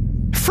reboot.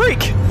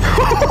 Freak!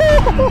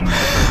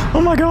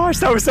 Oh my gosh,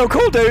 that was so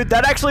cool, dude.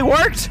 That actually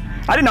worked.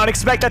 I did not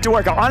expect that to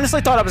work. I honestly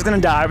thought I was gonna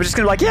die. I was just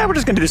gonna be like, yeah, we're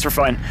just gonna do this for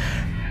fun.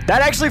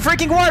 That actually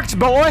freaking worked,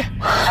 boy.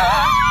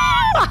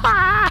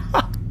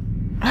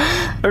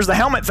 There's the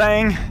helmet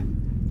thing.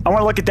 I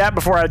want to look at that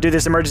before I do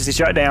this emergency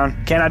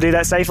shutdown. Can I do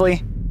that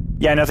safely?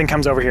 Yeah, nothing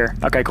comes over here.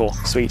 Okay, cool.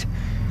 Sweet.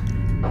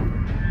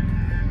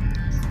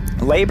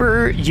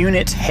 Labor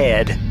unit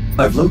head.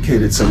 I've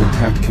located some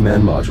intact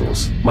command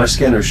modules. My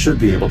scanner should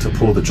be able to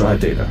pull the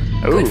drive data.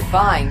 Good Ooh.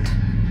 find.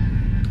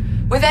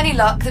 With any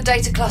luck, the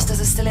data clusters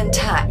are still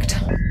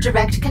intact.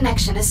 Direct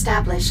connection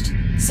established.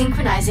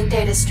 Synchronizing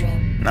data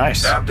stream.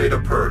 Nice. App data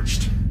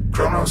purged.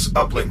 Chronos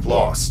uplink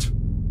lost.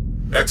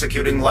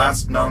 Executing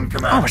last known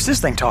command. Oh, what's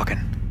this thing talking?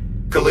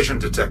 Collision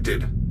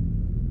detected.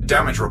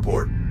 Damage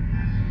report.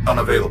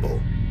 Unavailable.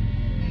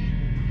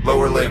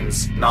 Lower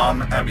limbs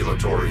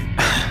non-ambulatory.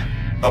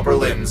 Upper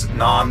limbs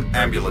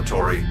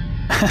non-ambulatory.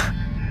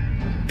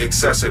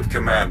 Excessive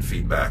command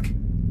feedback.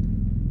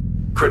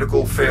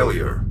 Critical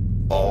failure.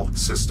 All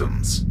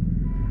systems.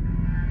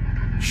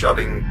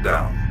 Shutting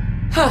down.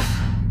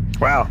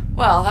 Wow.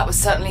 Well, that was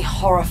certainly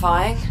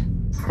horrifying.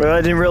 Well,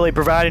 it didn't really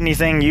provide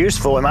anything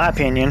useful, in my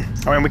opinion.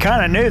 I mean, we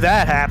kind of knew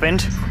that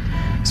happened,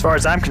 as far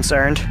as I'm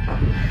concerned.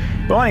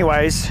 Well,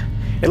 anyways,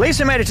 at least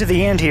we made it to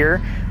the end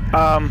here.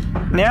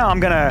 Now I'm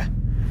gonna...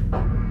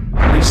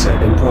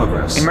 Reset in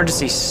progress.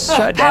 Emergency Power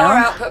shutdown.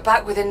 output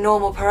back within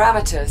normal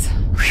parameters.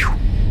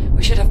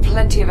 We should have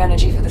plenty of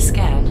energy for the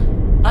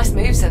scan. Nice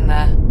moves in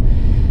there.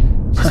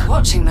 Just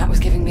watching that was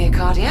giving me a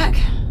cardiac.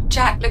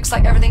 Jack, looks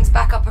like everything's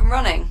back up and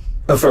running.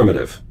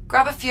 Affirmative.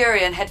 Grab a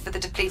Fury and head for the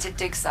depleted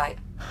dig site.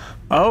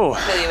 Oh,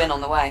 Fill you in on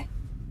the way.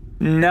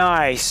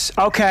 nice.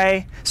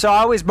 Okay, so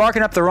I was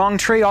barking up the wrong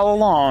tree all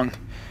along.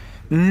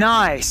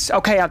 Nice.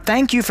 Okay,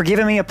 thank you for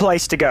giving me a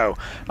place to go.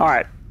 All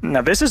right,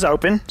 now this is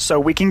open, so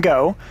we can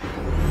go.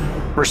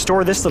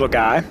 Restore this little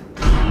guy.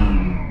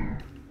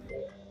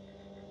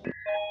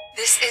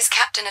 This is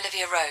Captain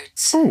Olivia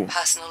Rhodes. Ooh.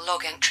 Personal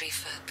log entry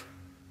for...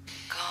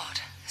 God,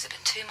 has it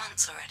been 2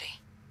 months already?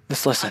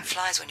 Let's listen. Time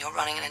flies when you're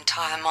running an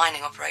entire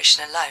mining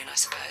operation alone, I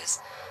suppose.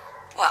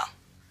 Well,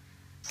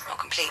 not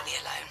completely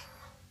alone.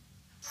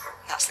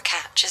 That's the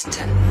catch, isn't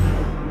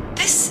it?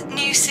 This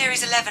new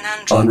Series 11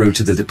 Android... En route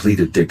to the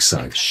depleted dig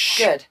site.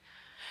 Good.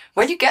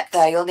 When you get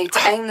there, you'll need to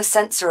aim the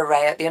sensor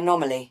array at the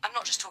anomaly.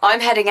 I'm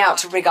heading out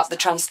to rig up the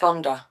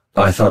transponder.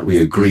 I thought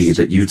we agreed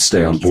that you'd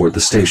stay on board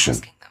the station.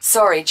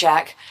 Sorry,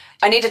 Jack.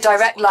 I need a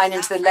direct line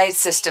into the lathe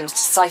systems to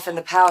siphon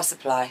the power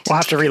supply. We'll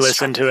have to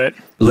re-listen to it.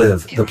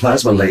 Liv, the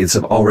plasma lathes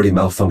have already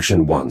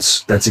malfunctioned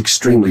once. That's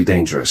extremely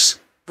dangerous.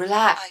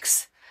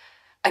 Relax.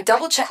 I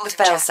double-checked the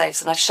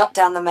fail-safes and I've shut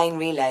down the main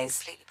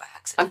relays.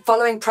 I'm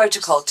following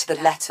protocol to the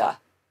letter.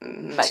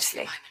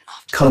 Mostly.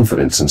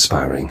 Confidence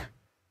inspiring.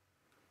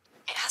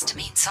 It has to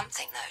mean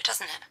something, though,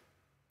 doesn't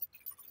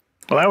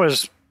it? Well, that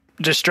was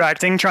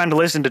distracting, trying to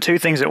listen to two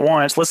things at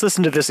once. Let's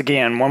listen to this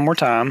again one more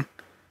time,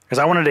 because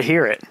I wanted to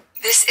hear it.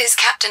 This is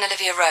Captain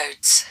Olivia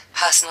Rhodes.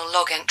 Personal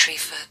log entry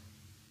for...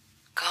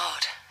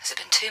 God, has it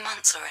been 2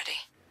 months already?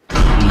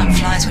 Time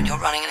flies when you're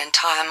running an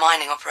entire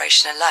mining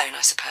operation alone,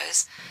 I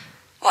suppose.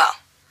 Well,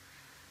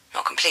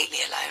 not completely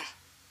alone.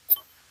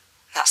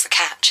 That's the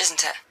catch,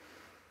 isn't it?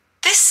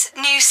 This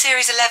new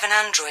Series 11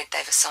 android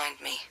they've assigned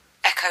me,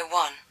 Echo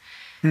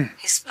 1,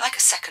 he's like a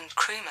second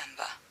crew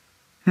member.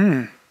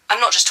 I'm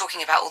not just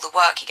talking about all the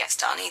work he gets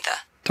done, either.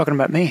 Talking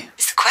about me.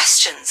 It's the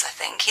questions, I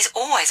think. He's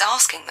always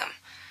asking them.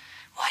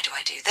 Why do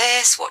I do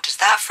this? What does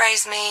that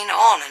phrase mean?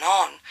 On and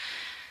on.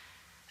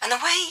 And the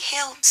way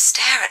he'll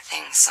stare at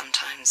things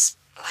sometimes,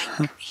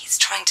 like he's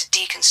trying to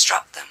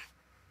deconstruct them.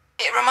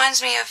 It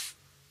reminds me of...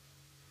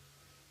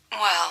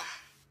 well...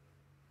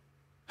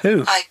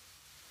 Who? I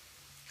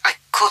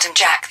called him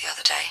Jack the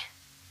other day.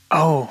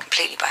 Oh.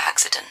 Completely by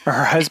accident. Or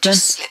her husband? It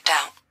just slipped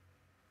out.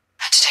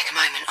 Had to take a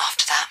moment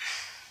after that.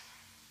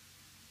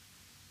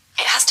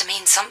 It has to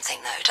mean something,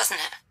 though, doesn't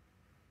it?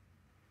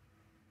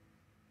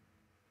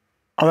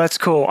 Oh, that's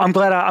cool. I'm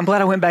glad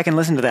I went back and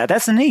listened to that.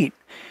 That's neat.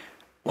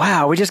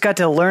 Wow, we just got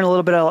to learn a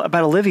little bit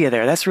about Olivia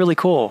there. That's really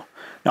cool.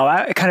 No,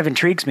 it kind of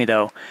intrigues me,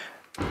 though.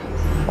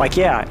 Like,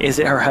 yeah, is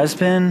it her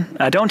husband?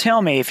 Don't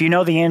tell me if you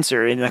know the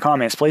answer in the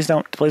comments. Please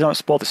don't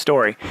spoil the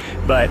story.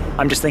 But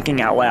I'm just thinking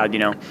out loud, you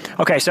know.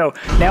 Okay, so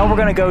now we're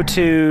going to go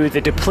to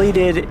the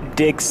depleted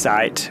dig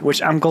site,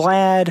 which I'm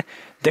glad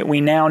that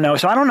we now know.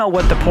 So I don't know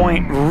what the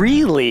point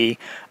really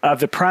of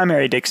the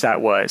primary dig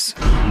site was.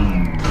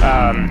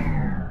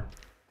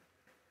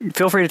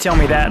 Feel free to tell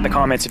me that in the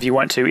comments if you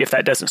want to, if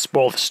that doesn't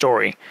spoil the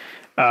story.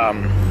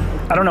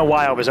 I don't know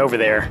why I was over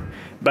there,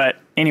 but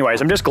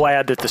anyways, I'm just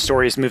glad that the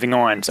story is moving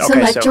on. So,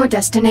 okay, Select your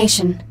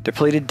destination.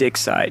 Depleted dig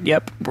site.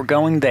 Yep, we're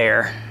going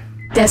there.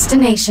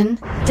 Destination,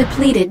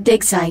 depleted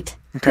dig site.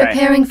 Okay.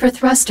 Preparing for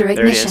thruster There it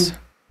ignition. is.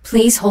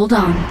 Please hold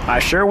on. I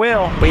sure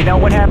will. But you know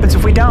what happens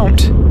if we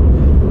don't?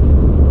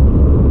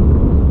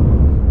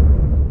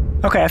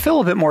 Okay, I feel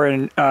a bit more.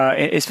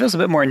 It feels a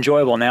bit more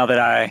enjoyable now that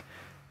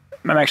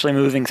I'm actually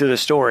moving through the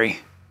story.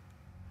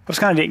 I was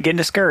kind of getting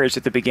discouraged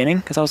at the beginning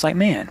because I was like,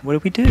 man, what do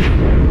we do?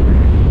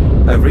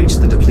 I've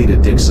reached the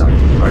depleted dig site.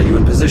 Are you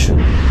in position?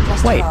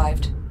 Just Wait.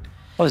 arrived.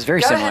 Well, it's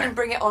very Go similar. ahead and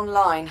bring it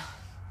online.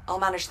 I'll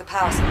manage the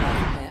power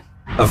supply from here.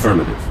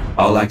 Affirmative.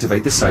 I'll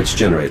activate the site's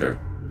generator.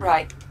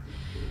 Right.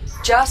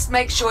 Just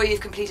make sure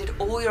you've completed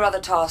all your other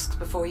tasks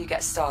before you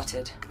get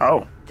started.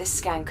 Oh. This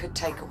scan could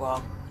take a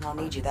while, and I'll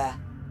need you there.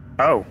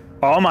 Oh.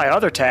 All my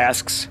other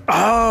tasks.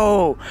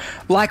 Oh,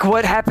 like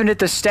what happened at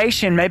the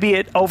station. Maybe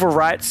it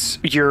overwrites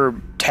your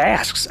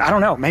tasks. I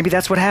don't know. Maybe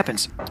that's what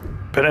happens.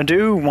 But I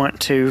do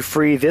want to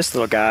free this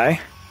little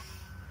guy.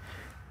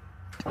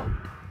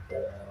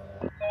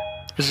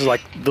 This is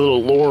like the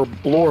little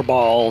lore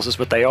balls is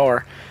what they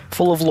are.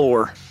 Full of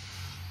lore.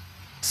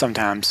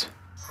 Sometimes.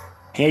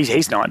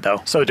 He's not,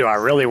 though. So do I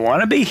really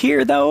want to be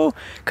here, though?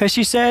 Because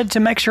you said to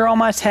make sure all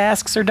my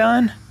tasks are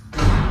done?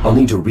 I'll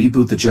need to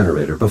reboot the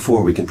generator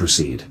before we can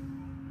proceed.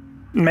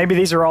 Maybe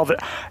these are all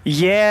the...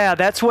 Yeah,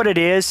 that's what it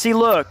is. See,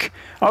 look.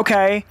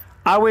 Okay,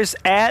 I was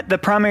at the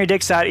primary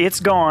dig site. It's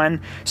gone.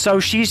 So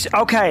she's...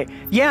 Okay,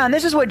 yeah, and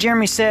this is what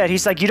Jeremy said.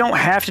 He's like, you don't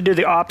have to do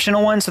the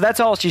optional one. So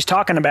that's all she's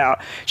talking about.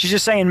 She's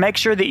just saying, make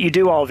sure that you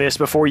do all this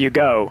before you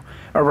go.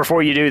 Or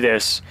before you do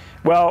this.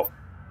 Well,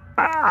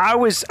 I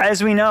was...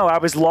 As we know, I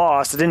was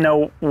lost. I didn't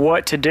know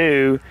what to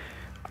do.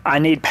 I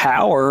need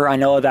power. I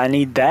know that I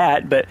need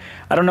that. But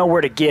I don't know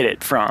where to get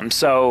it from.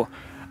 So...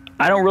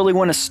 I don't really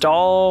want to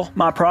stall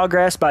my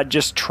progress by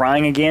just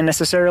trying again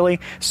necessarily,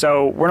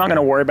 so we're not going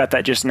to worry about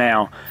that just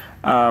now.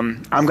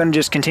 I'm going to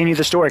just continue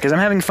the story because I'm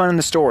having fun in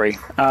the story.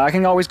 I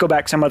can always go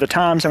back some other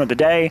time, some other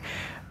day,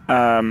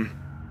 and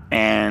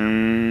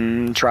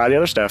try the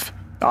other stuff.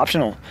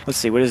 Optional. Let's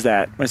see, what is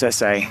that? What does that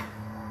say?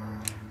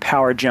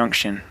 Power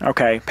junction.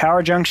 Okay,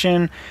 power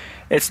junction.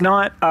 It's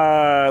not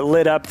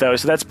lit up though,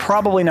 so that's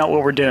probably not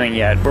what we're doing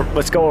yet.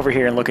 Let's go over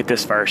here and look at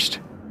this first.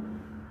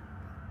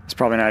 It's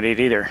probably not it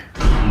either.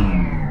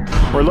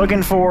 We're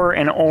looking for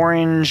an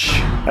orange,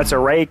 that's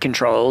array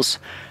controls.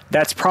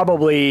 That's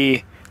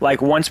probably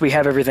like once we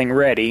have everything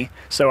ready.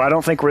 So I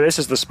don't think this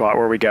is the spot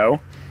where we go.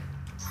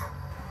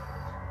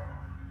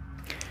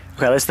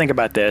 Okay, let's think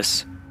about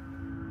this.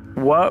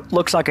 What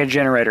looks like a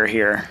generator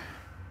here?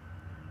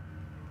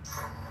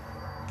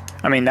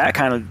 I mean, that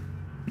kind of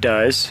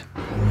does.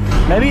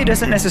 Maybe it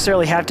doesn't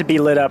necessarily have to be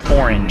lit up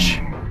orange.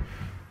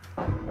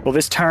 Will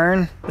this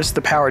turn? This is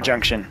the power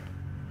junction.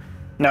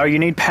 No, you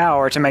need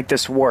power to make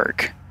this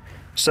work.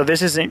 So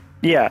this isn't,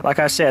 yeah, like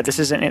I said, this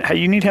isn't it.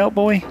 You need help,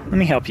 boy? Let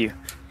me help you.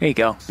 Here you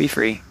go. Be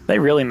free. They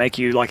really make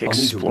you, like,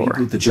 explore. I'll need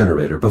to reboot the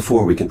generator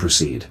before we can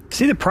proceed.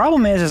 See, the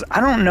problem is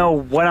I don't know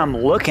what I'm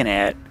looking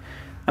at.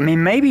 I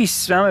mean, maybe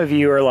some of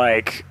you are,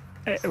 like,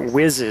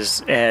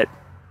 whizzes at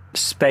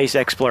space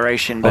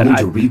exploration, but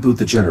I'll need to reboot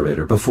the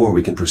generator before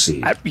we can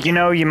proceed. You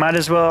know, you might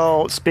as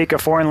well speak a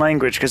foreign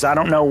language, because I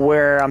don't know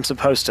where I'm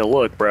supposed to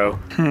look, bro.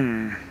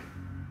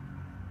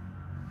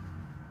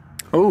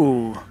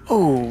 Ooh,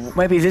 ooh,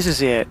 maybe this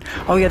is it.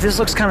 Oh yeah, this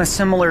looks kind of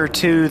similar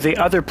to the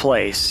other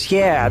place.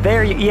 Yeah,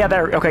 there,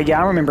 okay, yeah,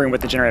 I'm remembering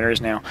what the generator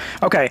is now.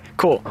 Okay,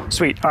 cool,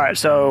 sweet. All right,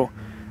 so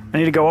I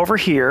need to go over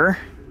here,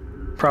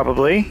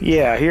 probably.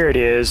 Yeah, here it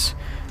is.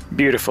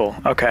 Beautiful,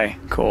 okay,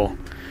 cool.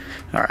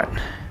 All right.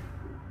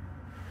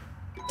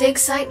 Dig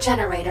site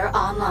generator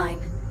online.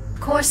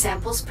 Core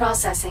samples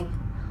processing.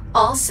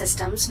 All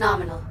systems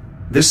nominal.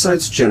 This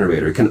site's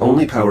generator can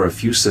only power a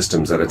few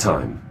systems at a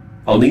time.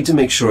 I'll need to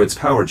make sure its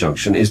power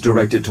junction is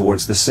directed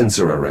towards the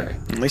sensor array.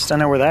 At least I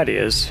know where that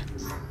is.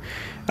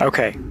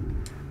 Okay.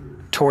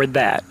 Toward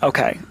that.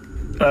 Okay.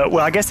 Well,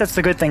 I guess that's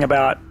the good thing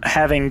about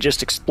having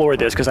just explored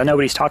this, because I know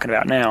what he's talking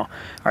about now. All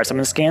right, so I'm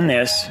going to scan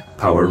this.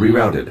 Power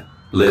rerouted.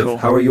 Liv, Cool.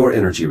 how are your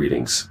energy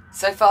readings?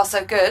 So far,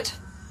 so good.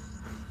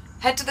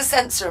 Head to the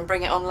sensor and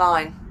bring it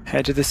online.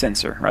 Head to the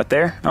sensor. Right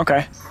there?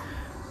 Okay.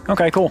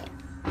 Okay, cool.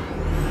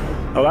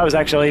 Oh, that was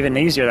actually even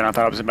easier than I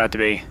thought it was about to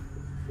be.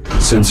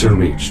 Sensor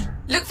reached.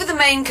 Look for the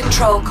main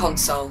control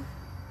console.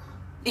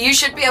 You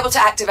should be able to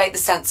activate the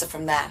sensor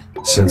from there.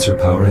 Sensor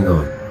powering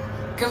on.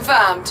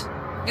 Confirmed.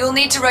 You'll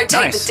need to rotate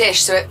Nice. the dish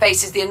so it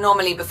faces the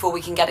anomaly before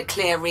we can get a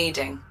clear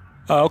reading.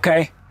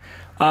 Okay.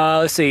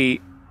 Let's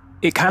see.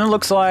 It kind of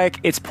looks like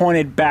it's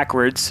pointed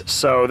backwards,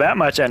 so that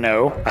much I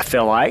know, I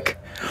feel like.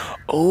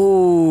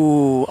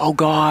 Oh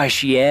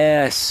gosh,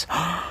 yes.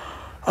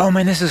 Oh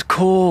man, this is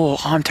cool.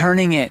 I'm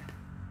turning it.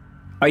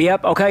 Oh,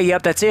 yep, okay,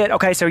 yep, that's it.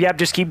 Okay, so yep,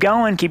 just keep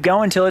going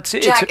till it's...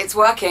 Jack, it's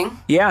working.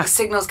 Yeah. The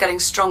signal's getting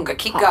stronger.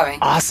 Keep going.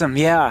 Awesome,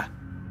 yeah.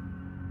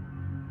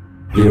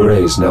 The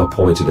array is now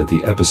pointed at the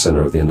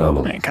epicenter of the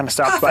anomaly. It kind of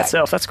stops by Perfect.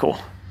 itself, that's cool.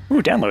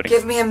 Ooh, downloading.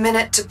 Give me a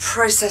minute to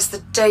process the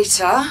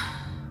data.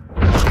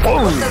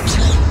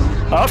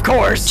 Of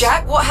course.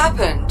 Jack, what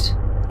happened?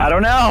 I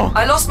don't know.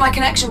 I lost my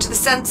connection to the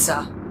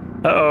sensor.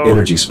 Uh-oh.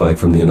 Energy spike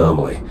from the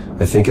anomaly.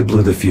 I think it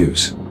blew the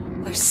fuse.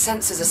 Those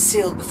sensors are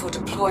sealed before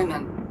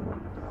deployment.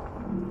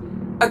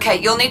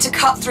 Okay, you'll need to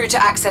cut through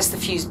to access the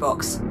fuse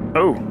box.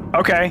 Oh,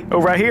 okay. Oh,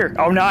 right here.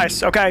 Oh,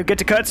 nice. Okay, get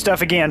to cut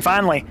stuff again,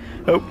 finally.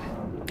 Oh,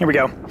 here we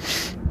go.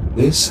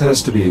 This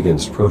has to be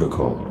against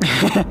protocol.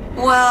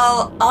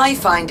 Well, I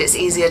find it's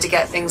easier to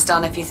get things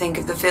done if you think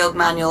of the field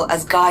manual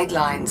as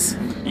guidelines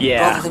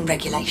Yeah. rather than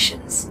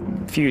regulations.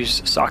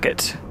 Fuse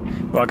socket.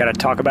 Well, I gotta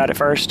talk about it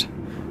first.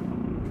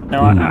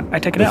 No, I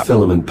take it The out.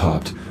 filament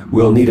popped.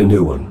 We'll need a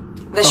new one.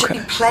 There should Okay.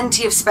 be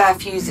plenty of spare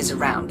fuses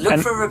around. Look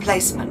And- for a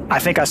replacement. I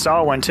think I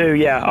saw one too,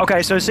 yeah.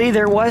 Okay, so see,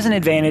 there was an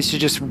advantage to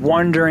just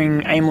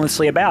wandering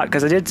aimlessly about,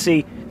 because I did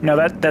see... No,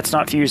 that's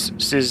not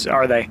fuses,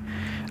 are they?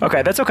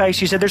 Okay, that's okay.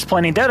 She said there's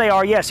plenty. There they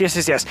are. Yes.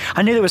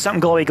 I knew there was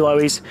something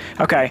glowy-glowies.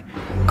 Okay,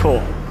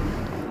 cool.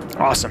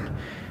 Awesome.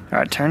 All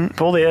right,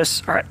 pull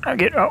this. All right,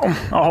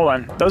 hold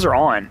on. Those are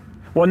on.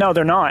 Well, no,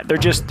 they're not. They're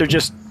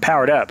just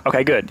powered up.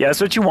 Okay, good. Yeah, that's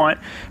what you want.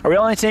 We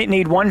only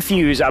need one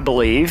fuse, I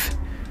believe.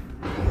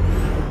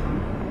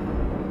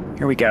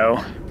 Here we go.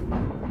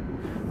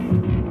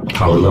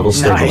 Power level Nice.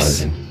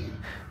 stabilizing.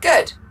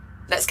 Good.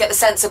 Let's get the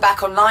sensor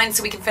back online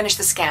so we can finish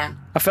the scan.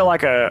 I feel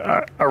like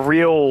a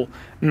real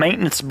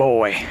maintenance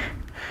boy.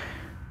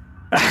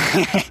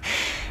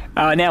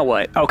 Now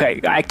what?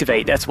 Okay,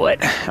 activate. That's what.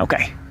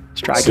 Okay,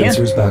 let's try again.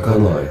 Sensors back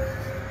online.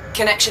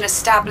 Connection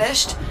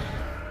established.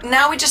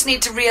 Now we just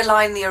need to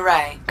realign the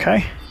array.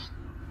 Okay.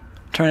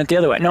 Turn it the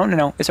other way.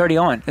 No. It's already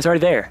on. It's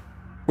already there.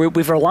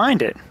 We've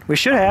aligned it. We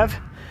should have.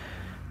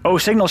 Oh,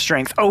 signal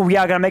strength. Oh,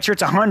 yeah, I gotta make sure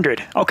it's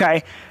 100.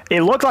 Okay.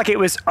 It looked like it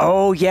was...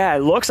 Oh, yeah, it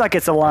looks like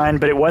it's aligned,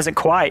 but it wasn't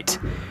quite.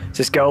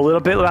 Just go a little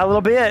bit by a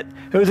little bit.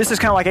 Ooh, this is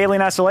kind of like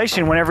alien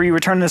isolation whenever you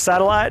return the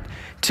satellite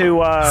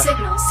to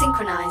Signal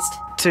synchronized.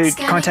 to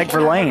Scanning contact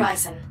inner Verlaine.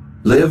 horizon.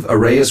 Liv,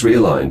 array is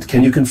realigned.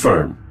 Can you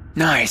confirm?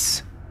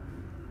 Nice.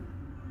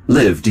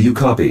 Liv, do you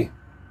copy?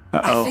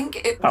 Uh-oh. I think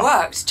it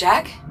worked,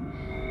 Jack.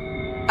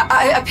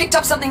 I picked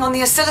up something on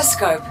the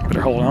oscilloscope.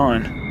 Better hold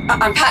on.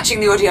 I'm patching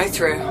the audio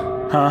through.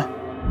 Huh?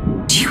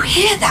 Do you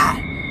hear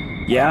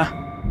that? Yeah?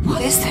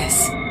 What is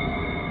this?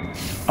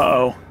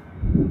 Uh-oh.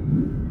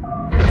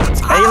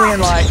 It's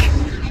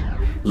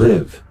alien-like.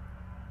 Liv.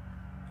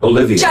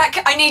 Olivia. Jack,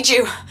 I need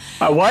you.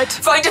 What?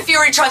 Find a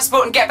Fury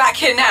transport and get back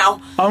here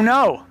now. Oh,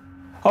 no.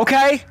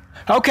 Okay.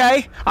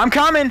 I'm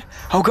coming.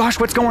 Oh, gosh,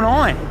 what's going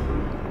on?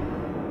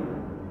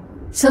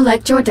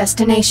 Select your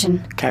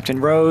destination. Captain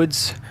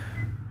Rhodes.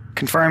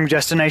 Confirm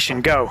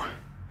destination. Go.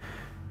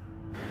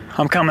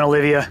 I'm coming,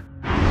 Olivia.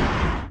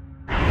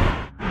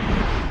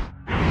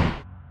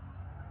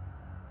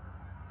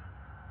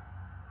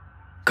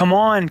 Come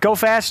on, go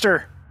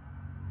faster.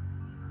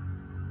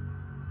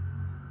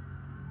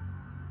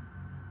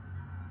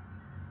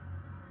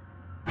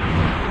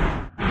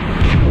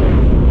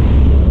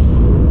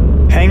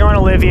 Hang on,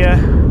 Olivia.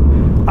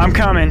 I'm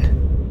coming.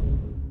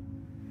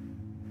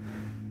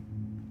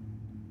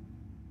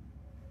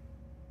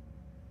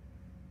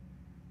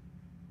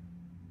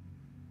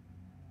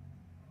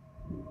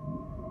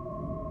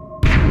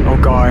 Oh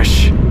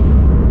gosh.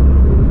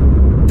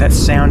 That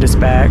sound is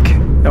back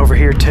over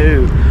here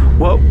too.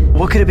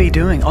 What could it be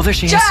doing? Oh, there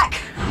she is.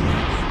 Jack!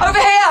 Over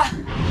here!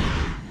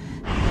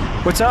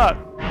 What's up?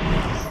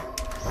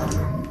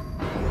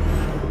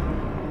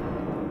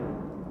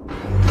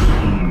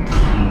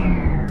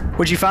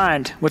 What'd you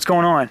find? What's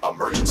going on?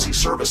 Emergency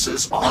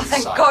services on Oh,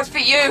 thank site. God for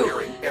you.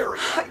 Clearing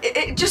area.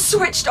 It just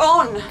switched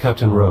on.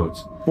 Captain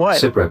Rhodes.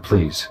 What? Sitrep,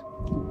 please.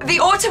 The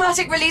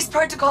automatic release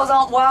protocols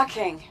aren't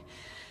working.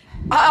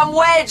 I'm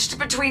wedged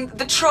between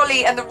the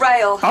trolley and the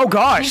rail. Oh, Can you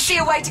gosh. see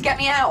a way to get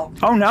me out?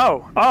 Oh,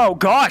 no. Oh,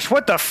 gosh.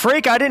 What the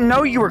freak? I didn't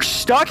know you were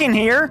stuck in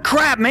here.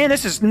 Crap, man.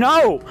 This is...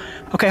 No.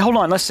 Okay, hold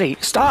on. Let's see.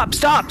 Stop.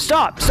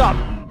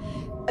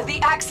 The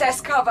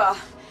access cover.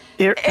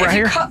 Here, If right you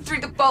here? cut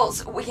through the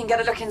bolts, we can get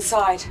a look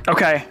inside.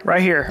 Okay,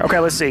 right here. Okay,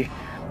 let's see.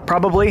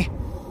 Probably.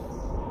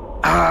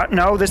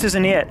 No, this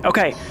isn't it.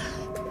 Okay.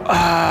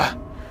 Oh,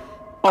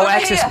 Over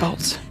access here.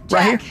 bolts.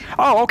 Right Jack. here.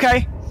 Oh,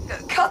 okay.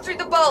 Cut through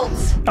the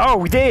bolts.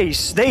 Oh,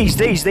 these.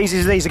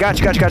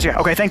 Gotcha.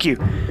 Okay, thank you.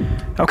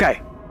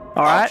 Okay.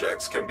 All right.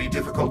 Objects can be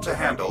difficult to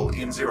handle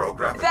in zero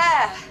gravity.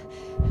 There.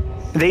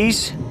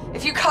 These.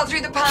 If you cut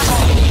through the panel.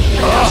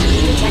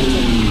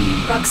 Detected.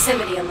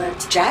 Proximity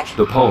alert. Jack?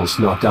 The pulse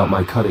knocked out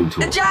my cutting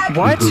tool. Jack!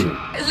 What?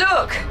 Rebooting.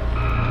 Look!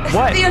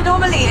 What? The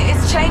anomaly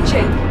is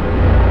changing.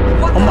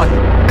 What Oh my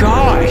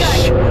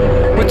gosh.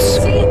 What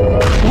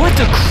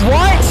the...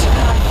 What?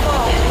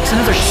 It's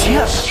another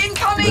ship.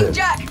 Incoming, Liv.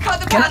 Jack! Cut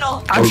the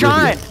panel! I'm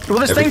trying. Will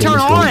this thing Everything turn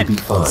is going on? to be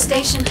fine.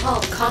 Station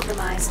hull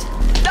compromised.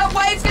 That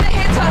wave's gonna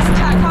hit us,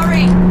 Jack!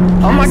 Hurry!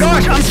 Oh my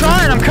gosh, I'm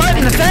trying. I'm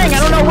cutting the thing. I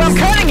don't know where I'm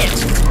cutting it.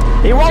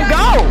 It won't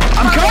go.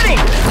 I'm cutting.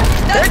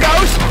 There it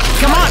goes.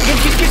 Come on, get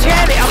your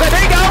hand in. Okay,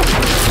 there you go.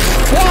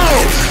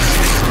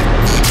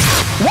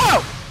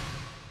 Whoa.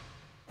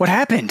 What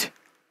happened?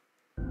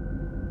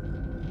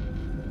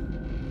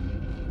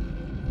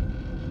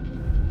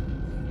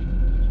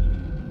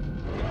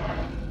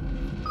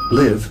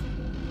 Liv?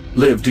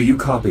 Liv, do you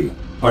copy?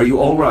 Are you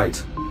all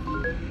right?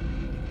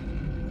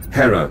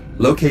 Hera,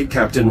 locate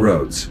Captain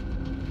Rhodes.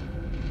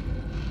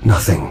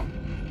 Nothing.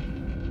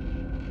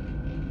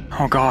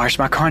 Oh gosh,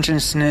 my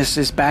consciousness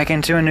is back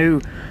into a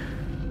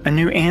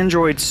new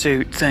android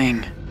suit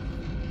thing.